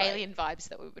 this was great. Alien vibes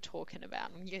that we were talking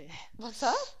about. Yeah. What's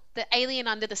that? The alien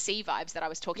under the sea vibes that I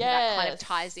was talking about kind of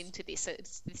ties into this.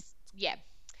 Yeah,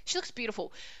 she looks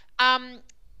beautiful. All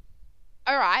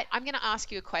right, I'm going to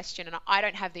ask you a question, and I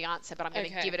don't have the answer, but I'm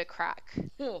going to give it a crack.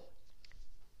 Cool.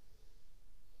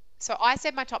 So I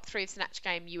said my top 3 of Snatch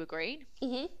Game. You agreed?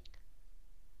 Mm-hmm.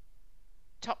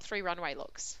 Top 3 runway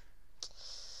looks.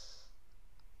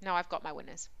 No, I've got my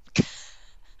winners.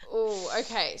 Oh,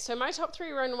 okay. So my top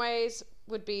 3 runways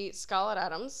would be Scarlet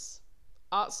Adams,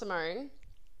 Art Simone,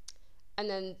 and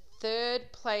then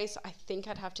third place I think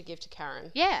I'd have to give to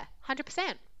Karen. Yeah,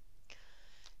 100%.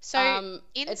 So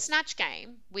in Snatch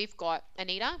Game, we've got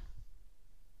Anita,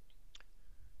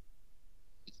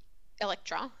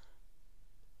 Elektra,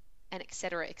 and et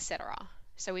cetera, et cetera.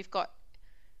 So we've got,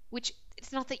 which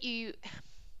it's not that you...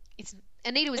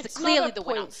 Anita was clearly the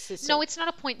winner. System. No, it's not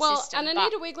a point system. Well, and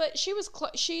Anita Wiglet,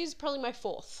 she's probably my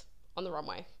 4th on the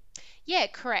runway. Yeah,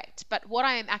 correct. But what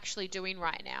I am actually doing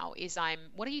right now is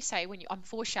what do you say when I'm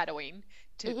foreshadowing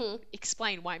to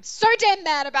explain why I'm so damn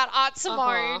mad about Art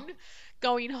Simone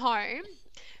going home.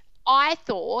 I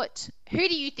thought, who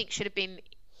do you think should have been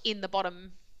in the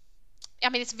bottom? I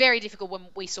mean, it's very difficult when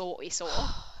we saw what we saw.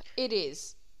 It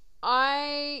is.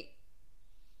 I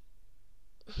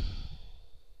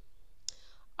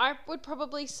would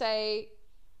probably say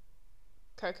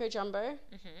Coco Jumbo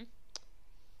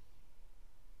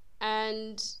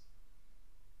and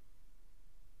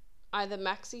either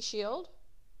Maxi Shield,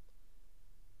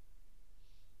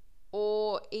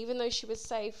 or even though she was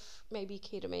safe, maybe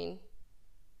Ketamine.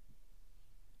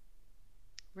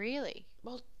 Really?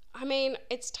 Well, I mean,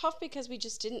 it's tough because we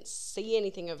just didn't see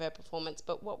anything of her performance,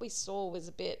 but what we saw was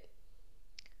a bit...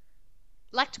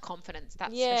 lacked confidence,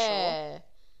 that's for sure.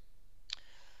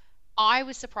 I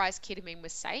was surprised Ketamine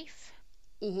was safe.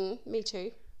 Me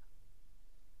too.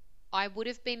 I would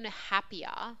have been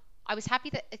happier. I was happy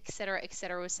that et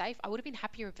cetera was safe. I would have been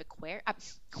happier if Aquaria...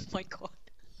 oh my God.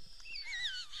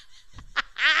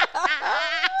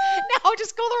 Now I'll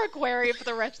just call her Aquaria for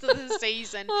the rest of the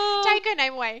season. Take her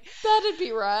name away. That'd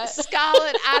be right.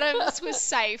 Scarlet Adams was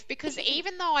safe, because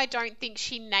even though I don't think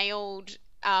she nailed...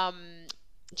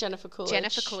 Jennifer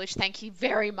Coolidge, thank you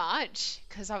very much,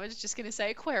 because I was just going to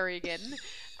say Aquaria again.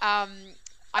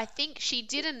 I think she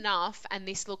did enough, and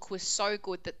this look was so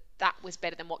good that was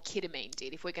better than what Ketamine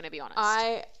did, if we're going to be honest.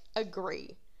 I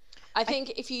agree. I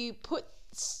think if you put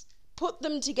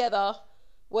them together,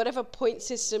 whatever point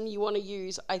system you want to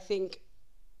use, I think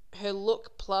her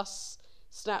look plus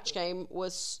Snatch Game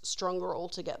was stronger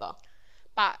altogether.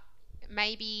 But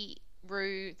maybe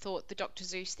Rue thought the Dr.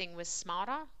 Zeus thing was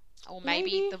smarter. Or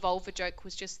maybe the vulva joke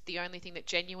was just the only thing that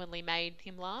genuinely made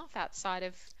him laugh outside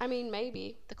of I mean,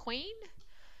 maybe. the Queen.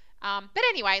 But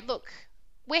anyway, look,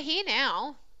 we're here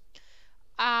now.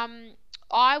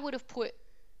 I would have put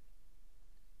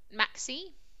Maxi,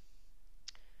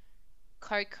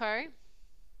 Coco,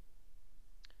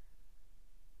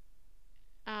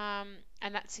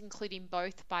 and that's including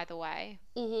both, by the way.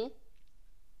 Mm-hmm.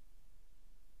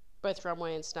 Both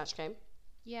Runway and Snatch Game.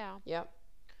 Yeah. Yep.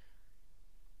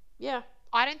 Yeah.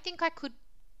 I don't think I could,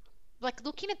 like,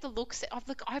 looking at the looks,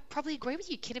 I probably agree with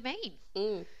you,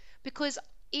 Kittamine. Because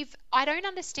if I don't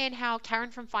understand how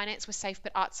Karen from Finance was safe,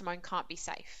 but Art Simone can't be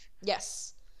safe.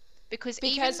 Yes. Because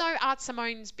even though Art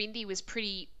Simone's bindi was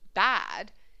pretty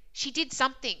bad, she did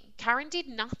something. Karen did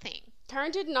nothing.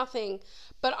 Karen did nothing,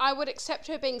 but I would accept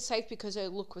her being safe because her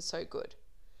look was so good.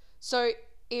 So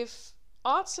if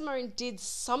Art Simone did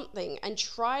something and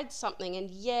tried something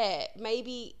and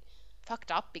maybe...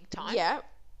 Fucked up big time. Yeah,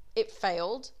 it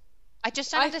failed. I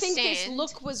just don't understand. I think this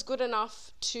look was good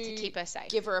enough to keep her safe.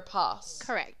 Give her a pass.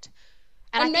 Correct.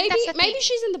 And maybe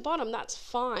she's in the bottom, that's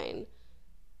fine.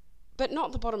 But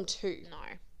not the bottom two. No.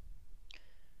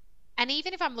 And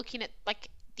even if I'm looking at, like,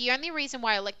 the only reason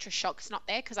why Electroshock's not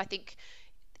there, because I think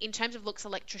in terms of looks,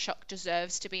 Electroshock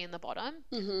deserves to be in the bottom,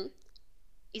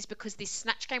 is because this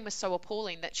Snatch Game was so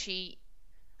appalling that she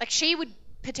would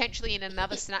potentially in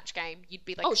another Snatch Game, you'd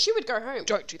be like, oh, she would go home.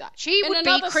 Don't do that. She would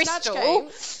be Crystal and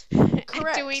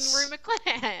doing Rue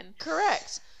McClan.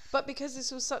 Correct. But because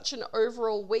this was such an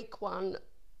overall weak one,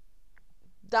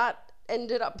 that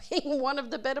ended up being one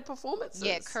of the better performances.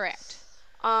 Yeah, correct.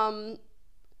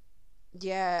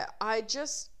 Yeah, I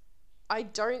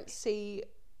don't see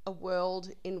a world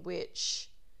in which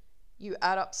you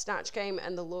add up Snatch Game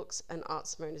and the looks and Art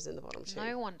Simone is in the bottom two.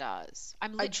 No one does.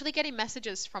 I'm literally getting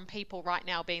messages from people right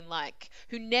now being like,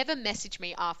 who never message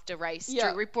me after race,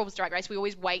 during RuPaul's Drag Race. We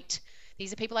always wait.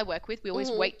 These are people I work with. We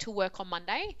always wait till work on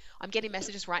Monday. I'm getting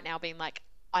messages right now being like,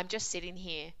 I'm just sitting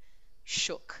here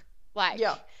shook. Like,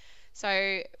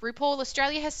 so RuPaul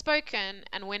Australia has spoken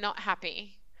and we're not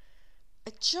happy.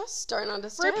 I just don't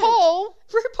understand. RuPaul.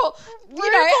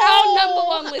 You know, our number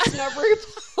one listener,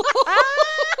 RuPaul.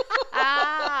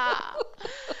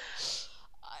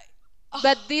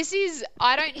 But this is,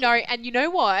 I don't know, and you know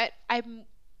what?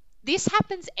 This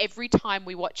happens every time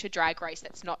we watch a drag race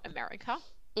that's not America.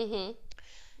 Mm-hmm.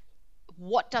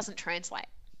 What doesn't translate?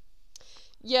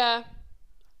 Yeah.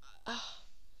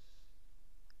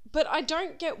 But I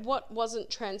don't get what wasn't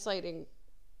translating.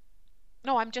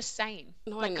 No, I'm just saying.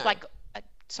 No, I know.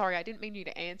 Sorry, I didn't mean you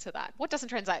to answer that. What doesn't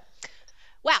translate?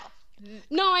 Well.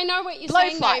 No, I know what you're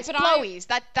saying. Blowflies, blowies.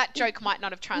 That joke might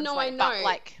not have translated. No, I know. But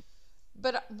like.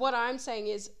 But what I'm saying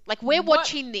is. Like, we're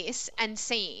watching this and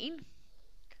seeing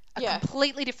a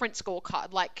completely different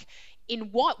scorecard. Like,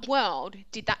 in what world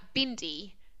did that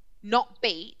bindi not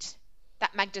beat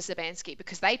that Magda Szubanski?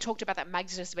 Because they talked about that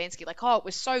Magda Szubanski, like, oh, it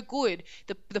was so good.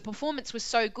 The performance was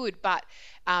so good, but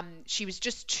she was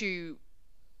just too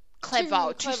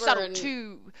clever, too subtle,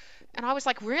 and I was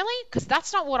like, really? Because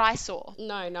that's not what I saw.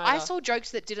 No. I saw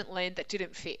jokes that didn't land, that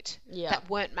didn't fit, that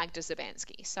weren't Magda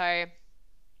Szubanski. So I'm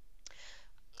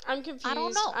confused. I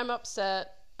don't know. I'm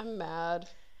upset. I'm mad.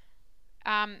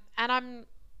 And I'm,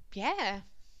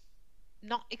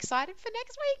 not excited for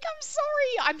next week. I'm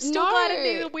sorry. I'm still glad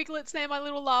Anita Wiglet's there, my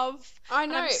little love. I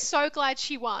know. And I'm so glad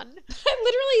she won. I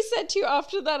literally said to you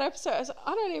after that episode, I said,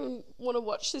 I don't even want to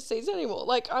watch this season anymore.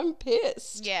 Like, I'm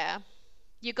pissed. Yeah.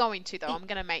 You're going to, though. I'm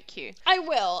going to make you. I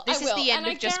will. This is the end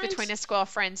of Just Between Us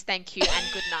Girlfriends. Thank you and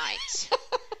good night.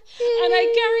 And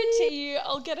I guarantee you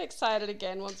I'll get excited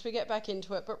again once we get back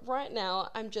into it. But right now,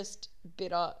 I'm just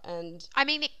bitter and... I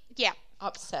mean,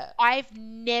 upset. I've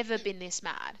never been this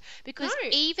mad. Because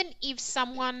even if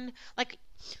someone, like...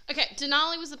 Okay,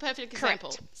 Denali was the perfect example.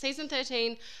 Correct. Season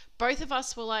 13, both of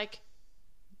us were like,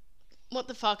 what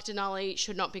the fuck, Denali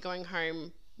should not be going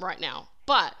home right now.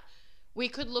 But we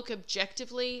could look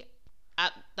objectively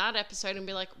at that episode and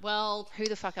be like, well... Who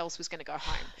the fuck else was going to go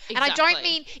home? Exactly. And I don't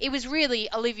mean... It was really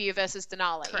Olivia versus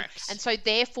Denali. Correct. And so,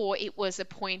 therefore, it was a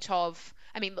point of...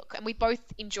 I mean, look, and we both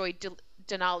enjoyed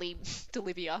Denali...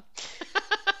 Olivia.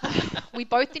 We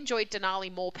both enjoyed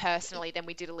Denali more personally than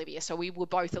we did Olivia, so we were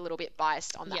both a little bit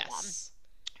biased on that one.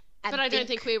 But I don't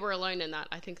think we were alone in that.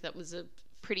 I think that was a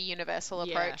pretty universal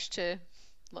approach to,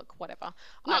 look, whatever.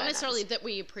 Not necessarily that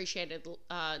we appreciated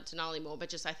Denali more, but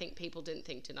just I think people didn't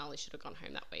think Denali should have gone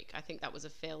home that week. I think that was a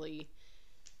fairly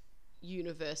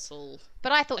universal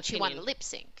But I thought opinion. she won the lip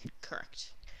sync.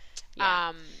 Correct.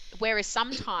 Yeah. Whereas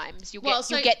sometimes you'll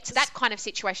get to that kind of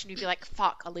situation, you'd be like,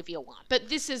 fuck, Olivia won. But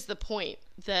this is the point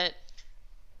that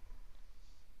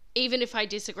even if I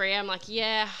disagree, I'm like,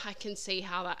 yeah, I can see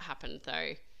how that happened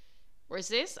though. Whereas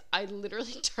this, I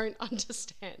literally don't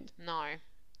understand. No.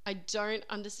 I don't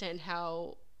understand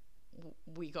how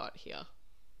we got here.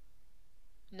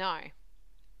 No.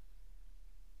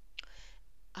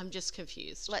 I'm just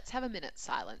confused. Let's have a minute's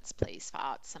silence, please, for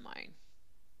Art Simone.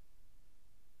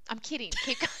 I'm kidding.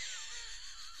 Keep going.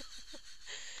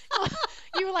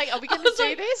 You were like, are we going to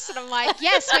do this? And I'm like,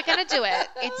 yes, we're going to do it.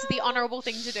 It's the honourable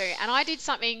thing to do. And I did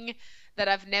something that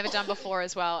I've never done before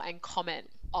as well, and comment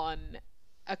on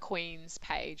a Queen's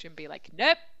page and be like,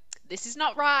 nope, this is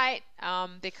not right.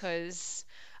 Because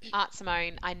Art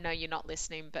Simone, I know you're not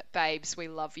listening, but babes, we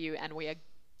love you and we are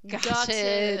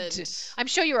gutted. I'm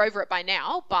sure you're over it by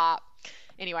now, but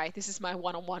anyway, this is my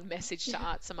one-on-one message to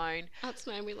Art Simone. Art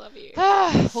Simone, we love you.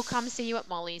 We'll come see you at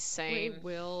Molly's soon. We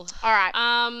will. All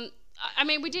right. I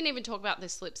mean, we didn't even talk about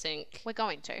this lip sync. We're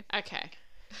going to. Okay.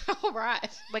 All right.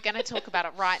 We're going to talk about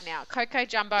it right now. Coco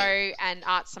Jumbo and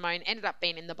Art Simone ended up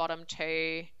being in the bottom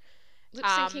two. Lip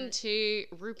syncing to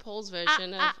RuPaul's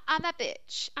version of I'm a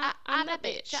bitch. I'm a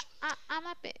bitch. I'm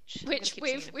a bitch.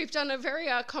 Which we've done a very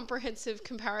comprehensive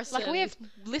comparison. Like, we have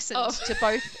listened to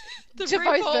both the to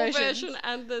RuPaul both version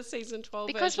and the season 12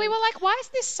 because version. we were like, why is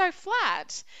this so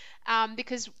flat?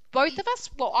 Because both of us,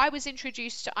 well, I was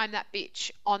introduced to I'm That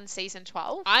Bitch on season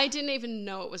 12. I didn't even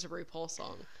know it was a RuPaul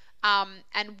song.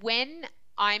 And when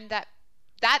I'm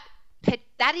that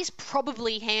is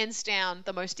probably hands down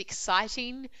the most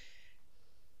exciting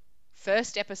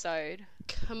first episode.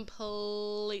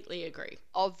 Completely agree.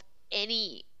 Of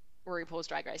any RuPaul's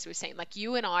Drag Race we've seen. Like,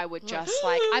 you and I were just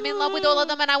like, I'm in love with all of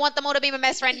them and I want them all to be my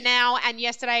best friend now. And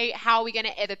yesterday, how are we going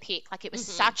to ever pick? Like, it was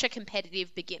such a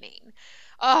competitive beginning.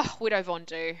 Oh, Widow Von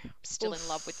Du, still in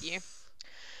love with you.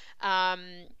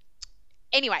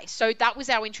 Anyway, so that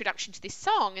was our introduction to this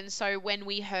song. And so when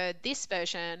we heard this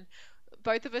version,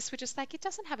 both of us were just like, it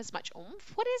doesn't have as much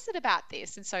oomph. What is it about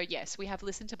this? And so, yes, we have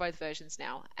listened to both versions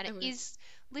now. And it is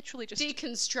literally just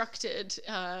deconstructed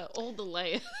all the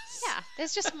layers. Yeah,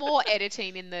 there's just more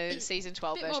editing in the season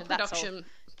 12 version. More production. That's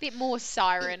all. Bit more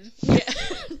siren. Yeah,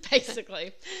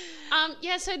 basically.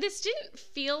 So this didn't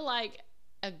feel like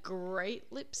a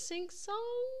great lip sync song.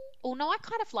 Oh, no, I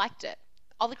kind of liked it.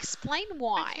 I'll explain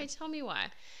why. Okay, tell me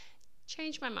why.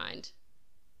 Change my mind.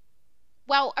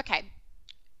 Well, okay.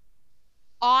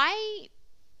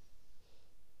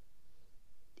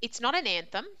 It's not an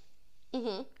anthem,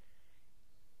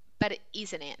 but it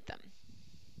is an anthem.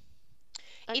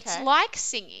 Okay. It's like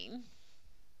singing.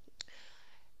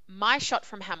 My Shot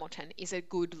from Hamilton is a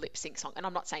good lip sync song, and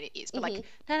I'm not saying it is, but like,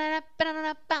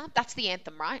 that's the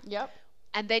anthem, right? Yep.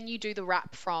 And then you do the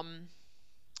rap from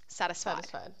Satisfied.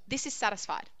 This is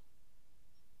Satisfied.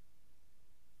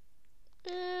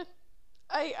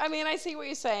 I mean, I see what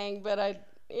you're saying, but okay.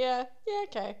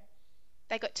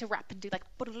 They got to rap and do like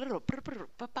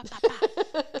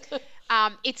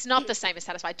it's not the same as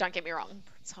Satisfied, don't get me wrong.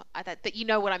 But you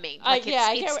know what I mean. Like,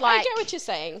 I get what you're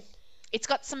saying. It's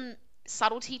got some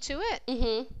subtlety to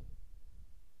it.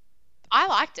 I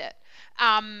liked it.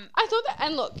 I thought that,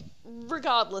 and look,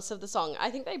 regardless of the song,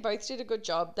 I think they both did a good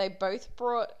job. They both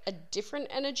brought a different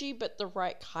energy, but the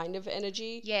right kind of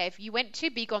energy. Yeah, if you went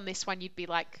too big on this one, you'd be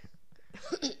like,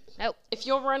 nope. If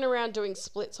you're running around doing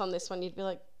splits on this one, you'd be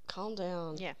like, calm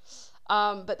down. Yeah.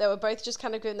 But they were both just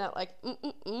kind of doing that, like,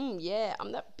 yeah,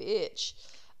 I'm that bitch.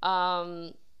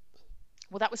 Well,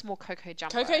 that was more Coco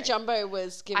Jumbo. Coco Jumbo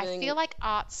was giving... I feel like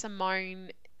Art Simone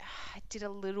did a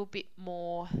little bit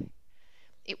more...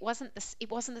 It wasn't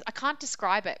I can't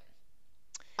describe it.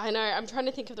 I know. I'm trying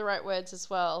to think of the right words as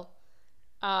well.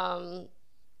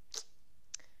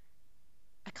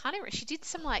 She did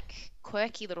some like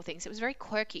quirky little things. It was very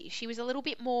quirky. She was a little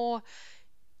bit more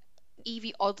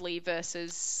Evie Oddly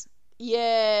versus...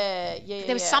 Yeah.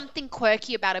 There was something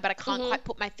quirky about it, but I can't quite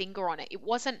put my finger on it. It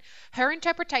wasn't... Her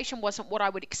interpretation wasn't what I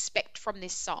would expect from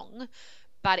this song,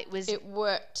 but it was... It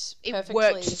worked perfectly.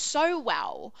 It worked so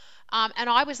well. And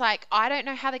I was like, I don't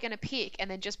know how they're going to pick.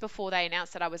 And then just before they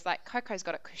announced it, I was like, Coco's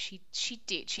got it, because she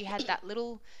did. She had that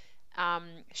little...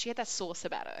 she had that sauce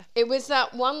about her. It was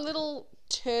that one little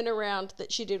turnaround that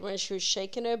she did when she was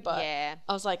shaking her butt. Yeah.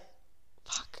 I was like,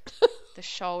 fuck. The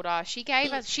shoulder. She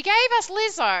gave us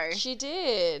Lizzo. She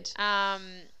did.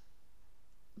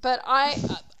 But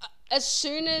as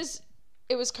soon as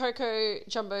it was Coco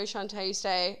Jumbo Shantae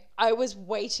Stay, I was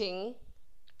waiting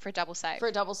for a double save.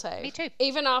 Me too.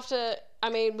 Even after, I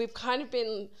mean, we've kind of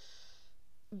been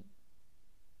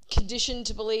conditioned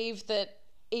to believe that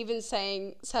even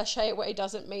saying sashay away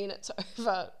doesn't mean it's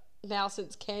over now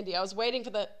since Candy. I was waiting for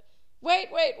the wait.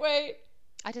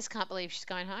 I just can't believe she's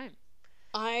going home.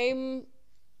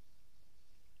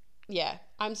 Yeah,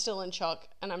 I'm still in shock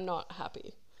and I'm not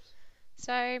happy.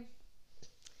 So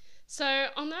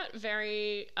On that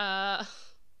very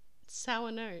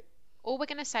sour note, all we're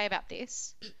going to say about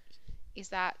this is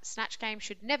that Snatch Game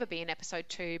should never be in episode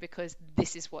 2 because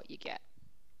this is what you get.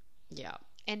 yeah.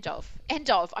 End of. End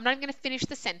of. I'm not even going to finish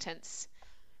the sentence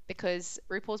because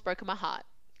RuPaul's broken my heart.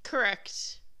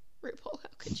 Correct. RuPaul, how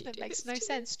could you That do makes this no to me?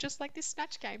 sense, just like this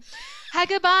Snatch Game. Hi,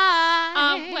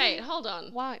 goodbye. Wait, hold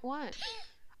on. What?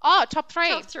 Oh, top 3.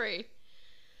 Top 3.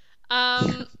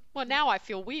 Well, now I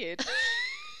feel weird.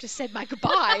 Just said my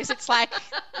goodbyes. It's like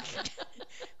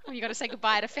when you got to say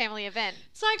goodbye at a family event.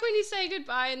 It's like when you say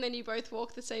goodbye and then you both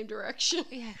walk the same direction.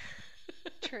 Yeah,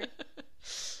 true.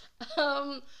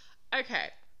 Okay.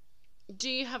 Do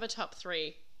you have a top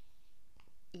 3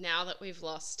 now that we've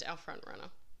lost our front runner?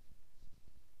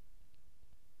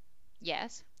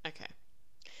 Yes. Okay.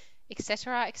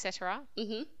 Etc. Etc.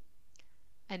 Mhm.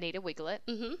 Anita Wiglet.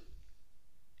 Mhm.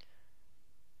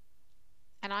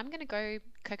 And I'm going to go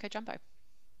Coco Jumbo.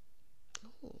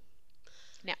 Ooh.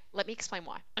 Now, let me explain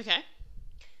why. Okay.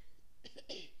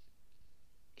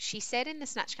 She said in the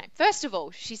Snatch Game, first of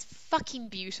all, she's fucking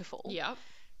beautiful. Yep.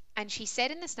 And she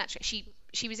said in the Snatch Game,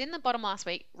 she was in the bottom last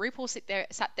week. RuPaul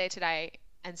sat there today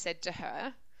and said to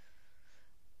her,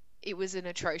 it was an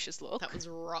atrocious look. That was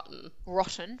rotten.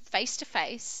 Rotten, face to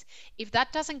face. If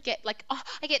that doesn't get like, oh,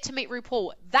 I get to meet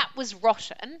RuPaul, that was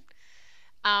rotten.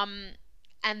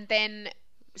 And then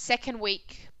second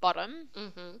week bottom,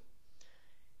 Mhm.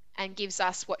 and gives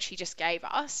us what she just gave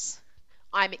us.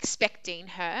 I'm expecting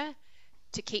her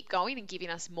to keep going and giving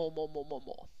us more.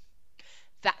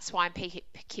 That's why I'm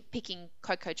picking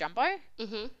Coco Jumbo.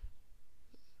 Mhm.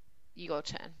 Your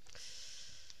turn.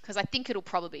 Because I think it'll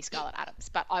probably be Scarlett Adams,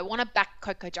 but I want to back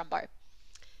Coco Jumbo.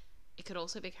 It could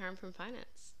also be Karen from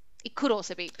Finance. It could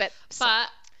also be, but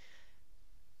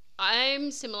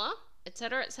I'm similar,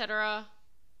 etc., etc.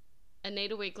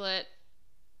 Anita Wiglet.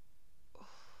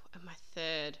 And my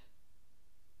third.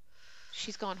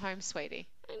 she's gone home, sweetie.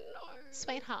 I know.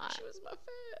 Sweetheart. She was my first.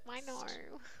 I know.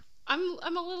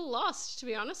 I'm a little lost, to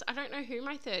be honest. I don't know who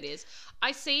my third is.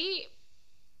 I see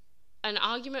an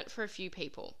argument for a few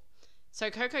people. So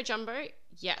Coco Jumbo,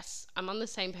 yes, I'm on the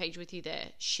same page with you there.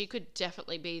 She could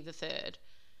definitely be the third.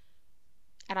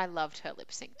 And I loved her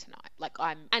lip sync tonight. Like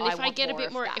And if I get a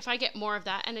bit more, if I get more of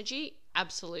that energy,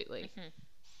 absolutely. Mm-hmm.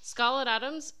 Scarlett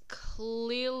Adams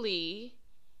clearly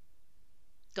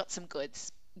got some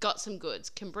goods.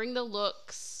 Can bring the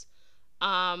looks.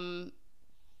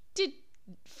 Did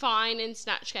fine in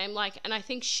Snatch Game, and I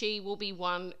think she will be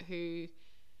one who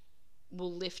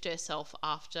will lift herself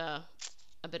after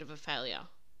a bit of a failure,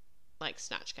 like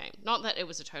Snatch Game. Not that it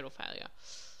was a total failure.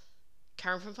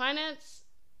 Karen from Finance,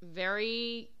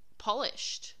 very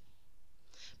polished.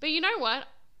 But you know what?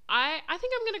 I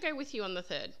think I'm going to go with you on the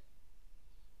third.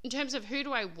 In terms of who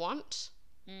do I want,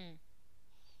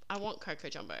 I want Coco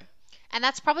Jumbo. And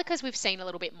that's probably because we've seen a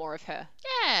little bit more of her.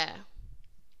 Yeah.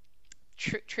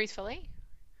 Truthfully,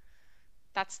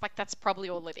 that's probably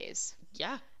all it is.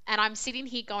 Yeah. And I'm sitting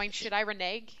here going, should I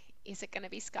renege? Is it going to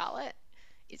be Scarlett?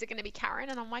 Is it going to be Karen?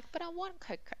 And I'm like, but I want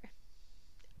Coco.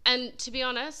 And to be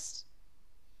honest,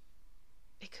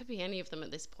 it could be any of them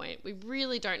at this point. We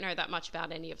really don't know that much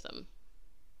about any of them.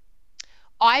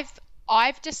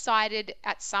 I've decided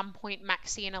at some point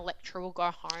Maxi and Elektra will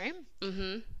go home.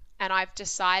 Mm-hmm. And I've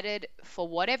decided for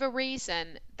whatever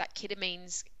reason that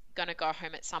Kitamine's going to go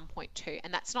home at some point too.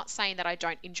 And that's not saying that I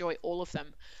don't enjoy all of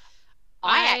them.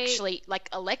 I actually,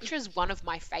 Elektra's one of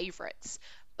my favorites,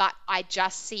 but I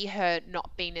just see her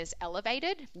not being as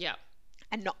elevated. Yeah.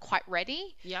 And not quite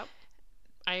ready. Yep.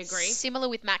 I agree. Similar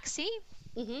with Maxi.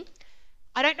 Mm-hmm.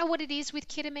 I don't know what it is with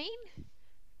Kitamine.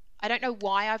 I don't know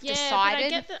why I've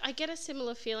decided. But I get a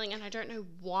similar feeling, and I don't know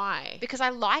why. Because I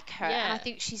like her, and I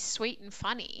think she's sweet and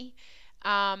funny.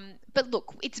 But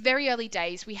look, it's very early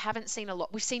days. We haven't seen a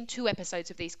lot. We've seen 2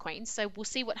 episodes of these queens, so we'll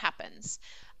see what happens.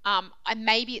 And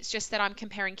maybe it's just that I'm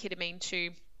comparing Kitamine to.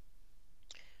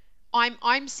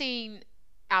 I'm seeing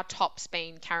our tops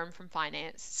being Karen from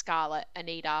Finance, Scarlett,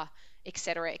 Anita,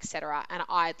 etc., and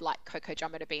I'd like Coco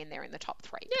Jumbo to be in there in the top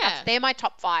 3. Yeah. They're my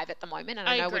top 5 at the moment, and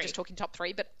I know agree. we're just talking top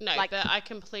 3, but no, but I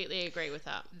completely agree with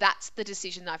that. That's the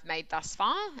decision I've made thus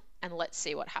far, and let's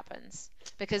see what happens.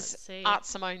 Because Art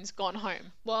Simone's gone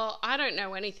home. Well, I don't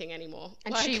know anything anymore.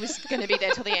 And she was going to be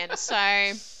there till the end, so...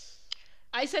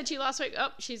 I said to you last week,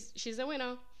 she's a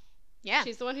winner. Yeah.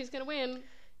 She's the one who's going to win.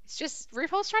 It's just,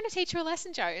 RuPaul's trying to teach her a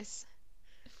lesson, Joes.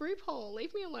 RuPaul,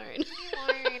 leave me alone.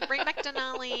 Bring back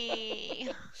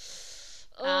Denali.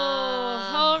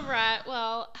 All right.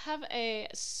 Well, have a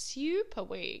super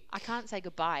week. I can't say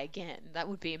goodbye again. That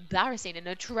would be embarrassing and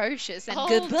atrocious. And I'll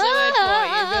goodbye. do it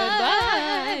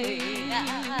for you.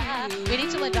 Goodbye. We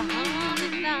need to learn to harmonize.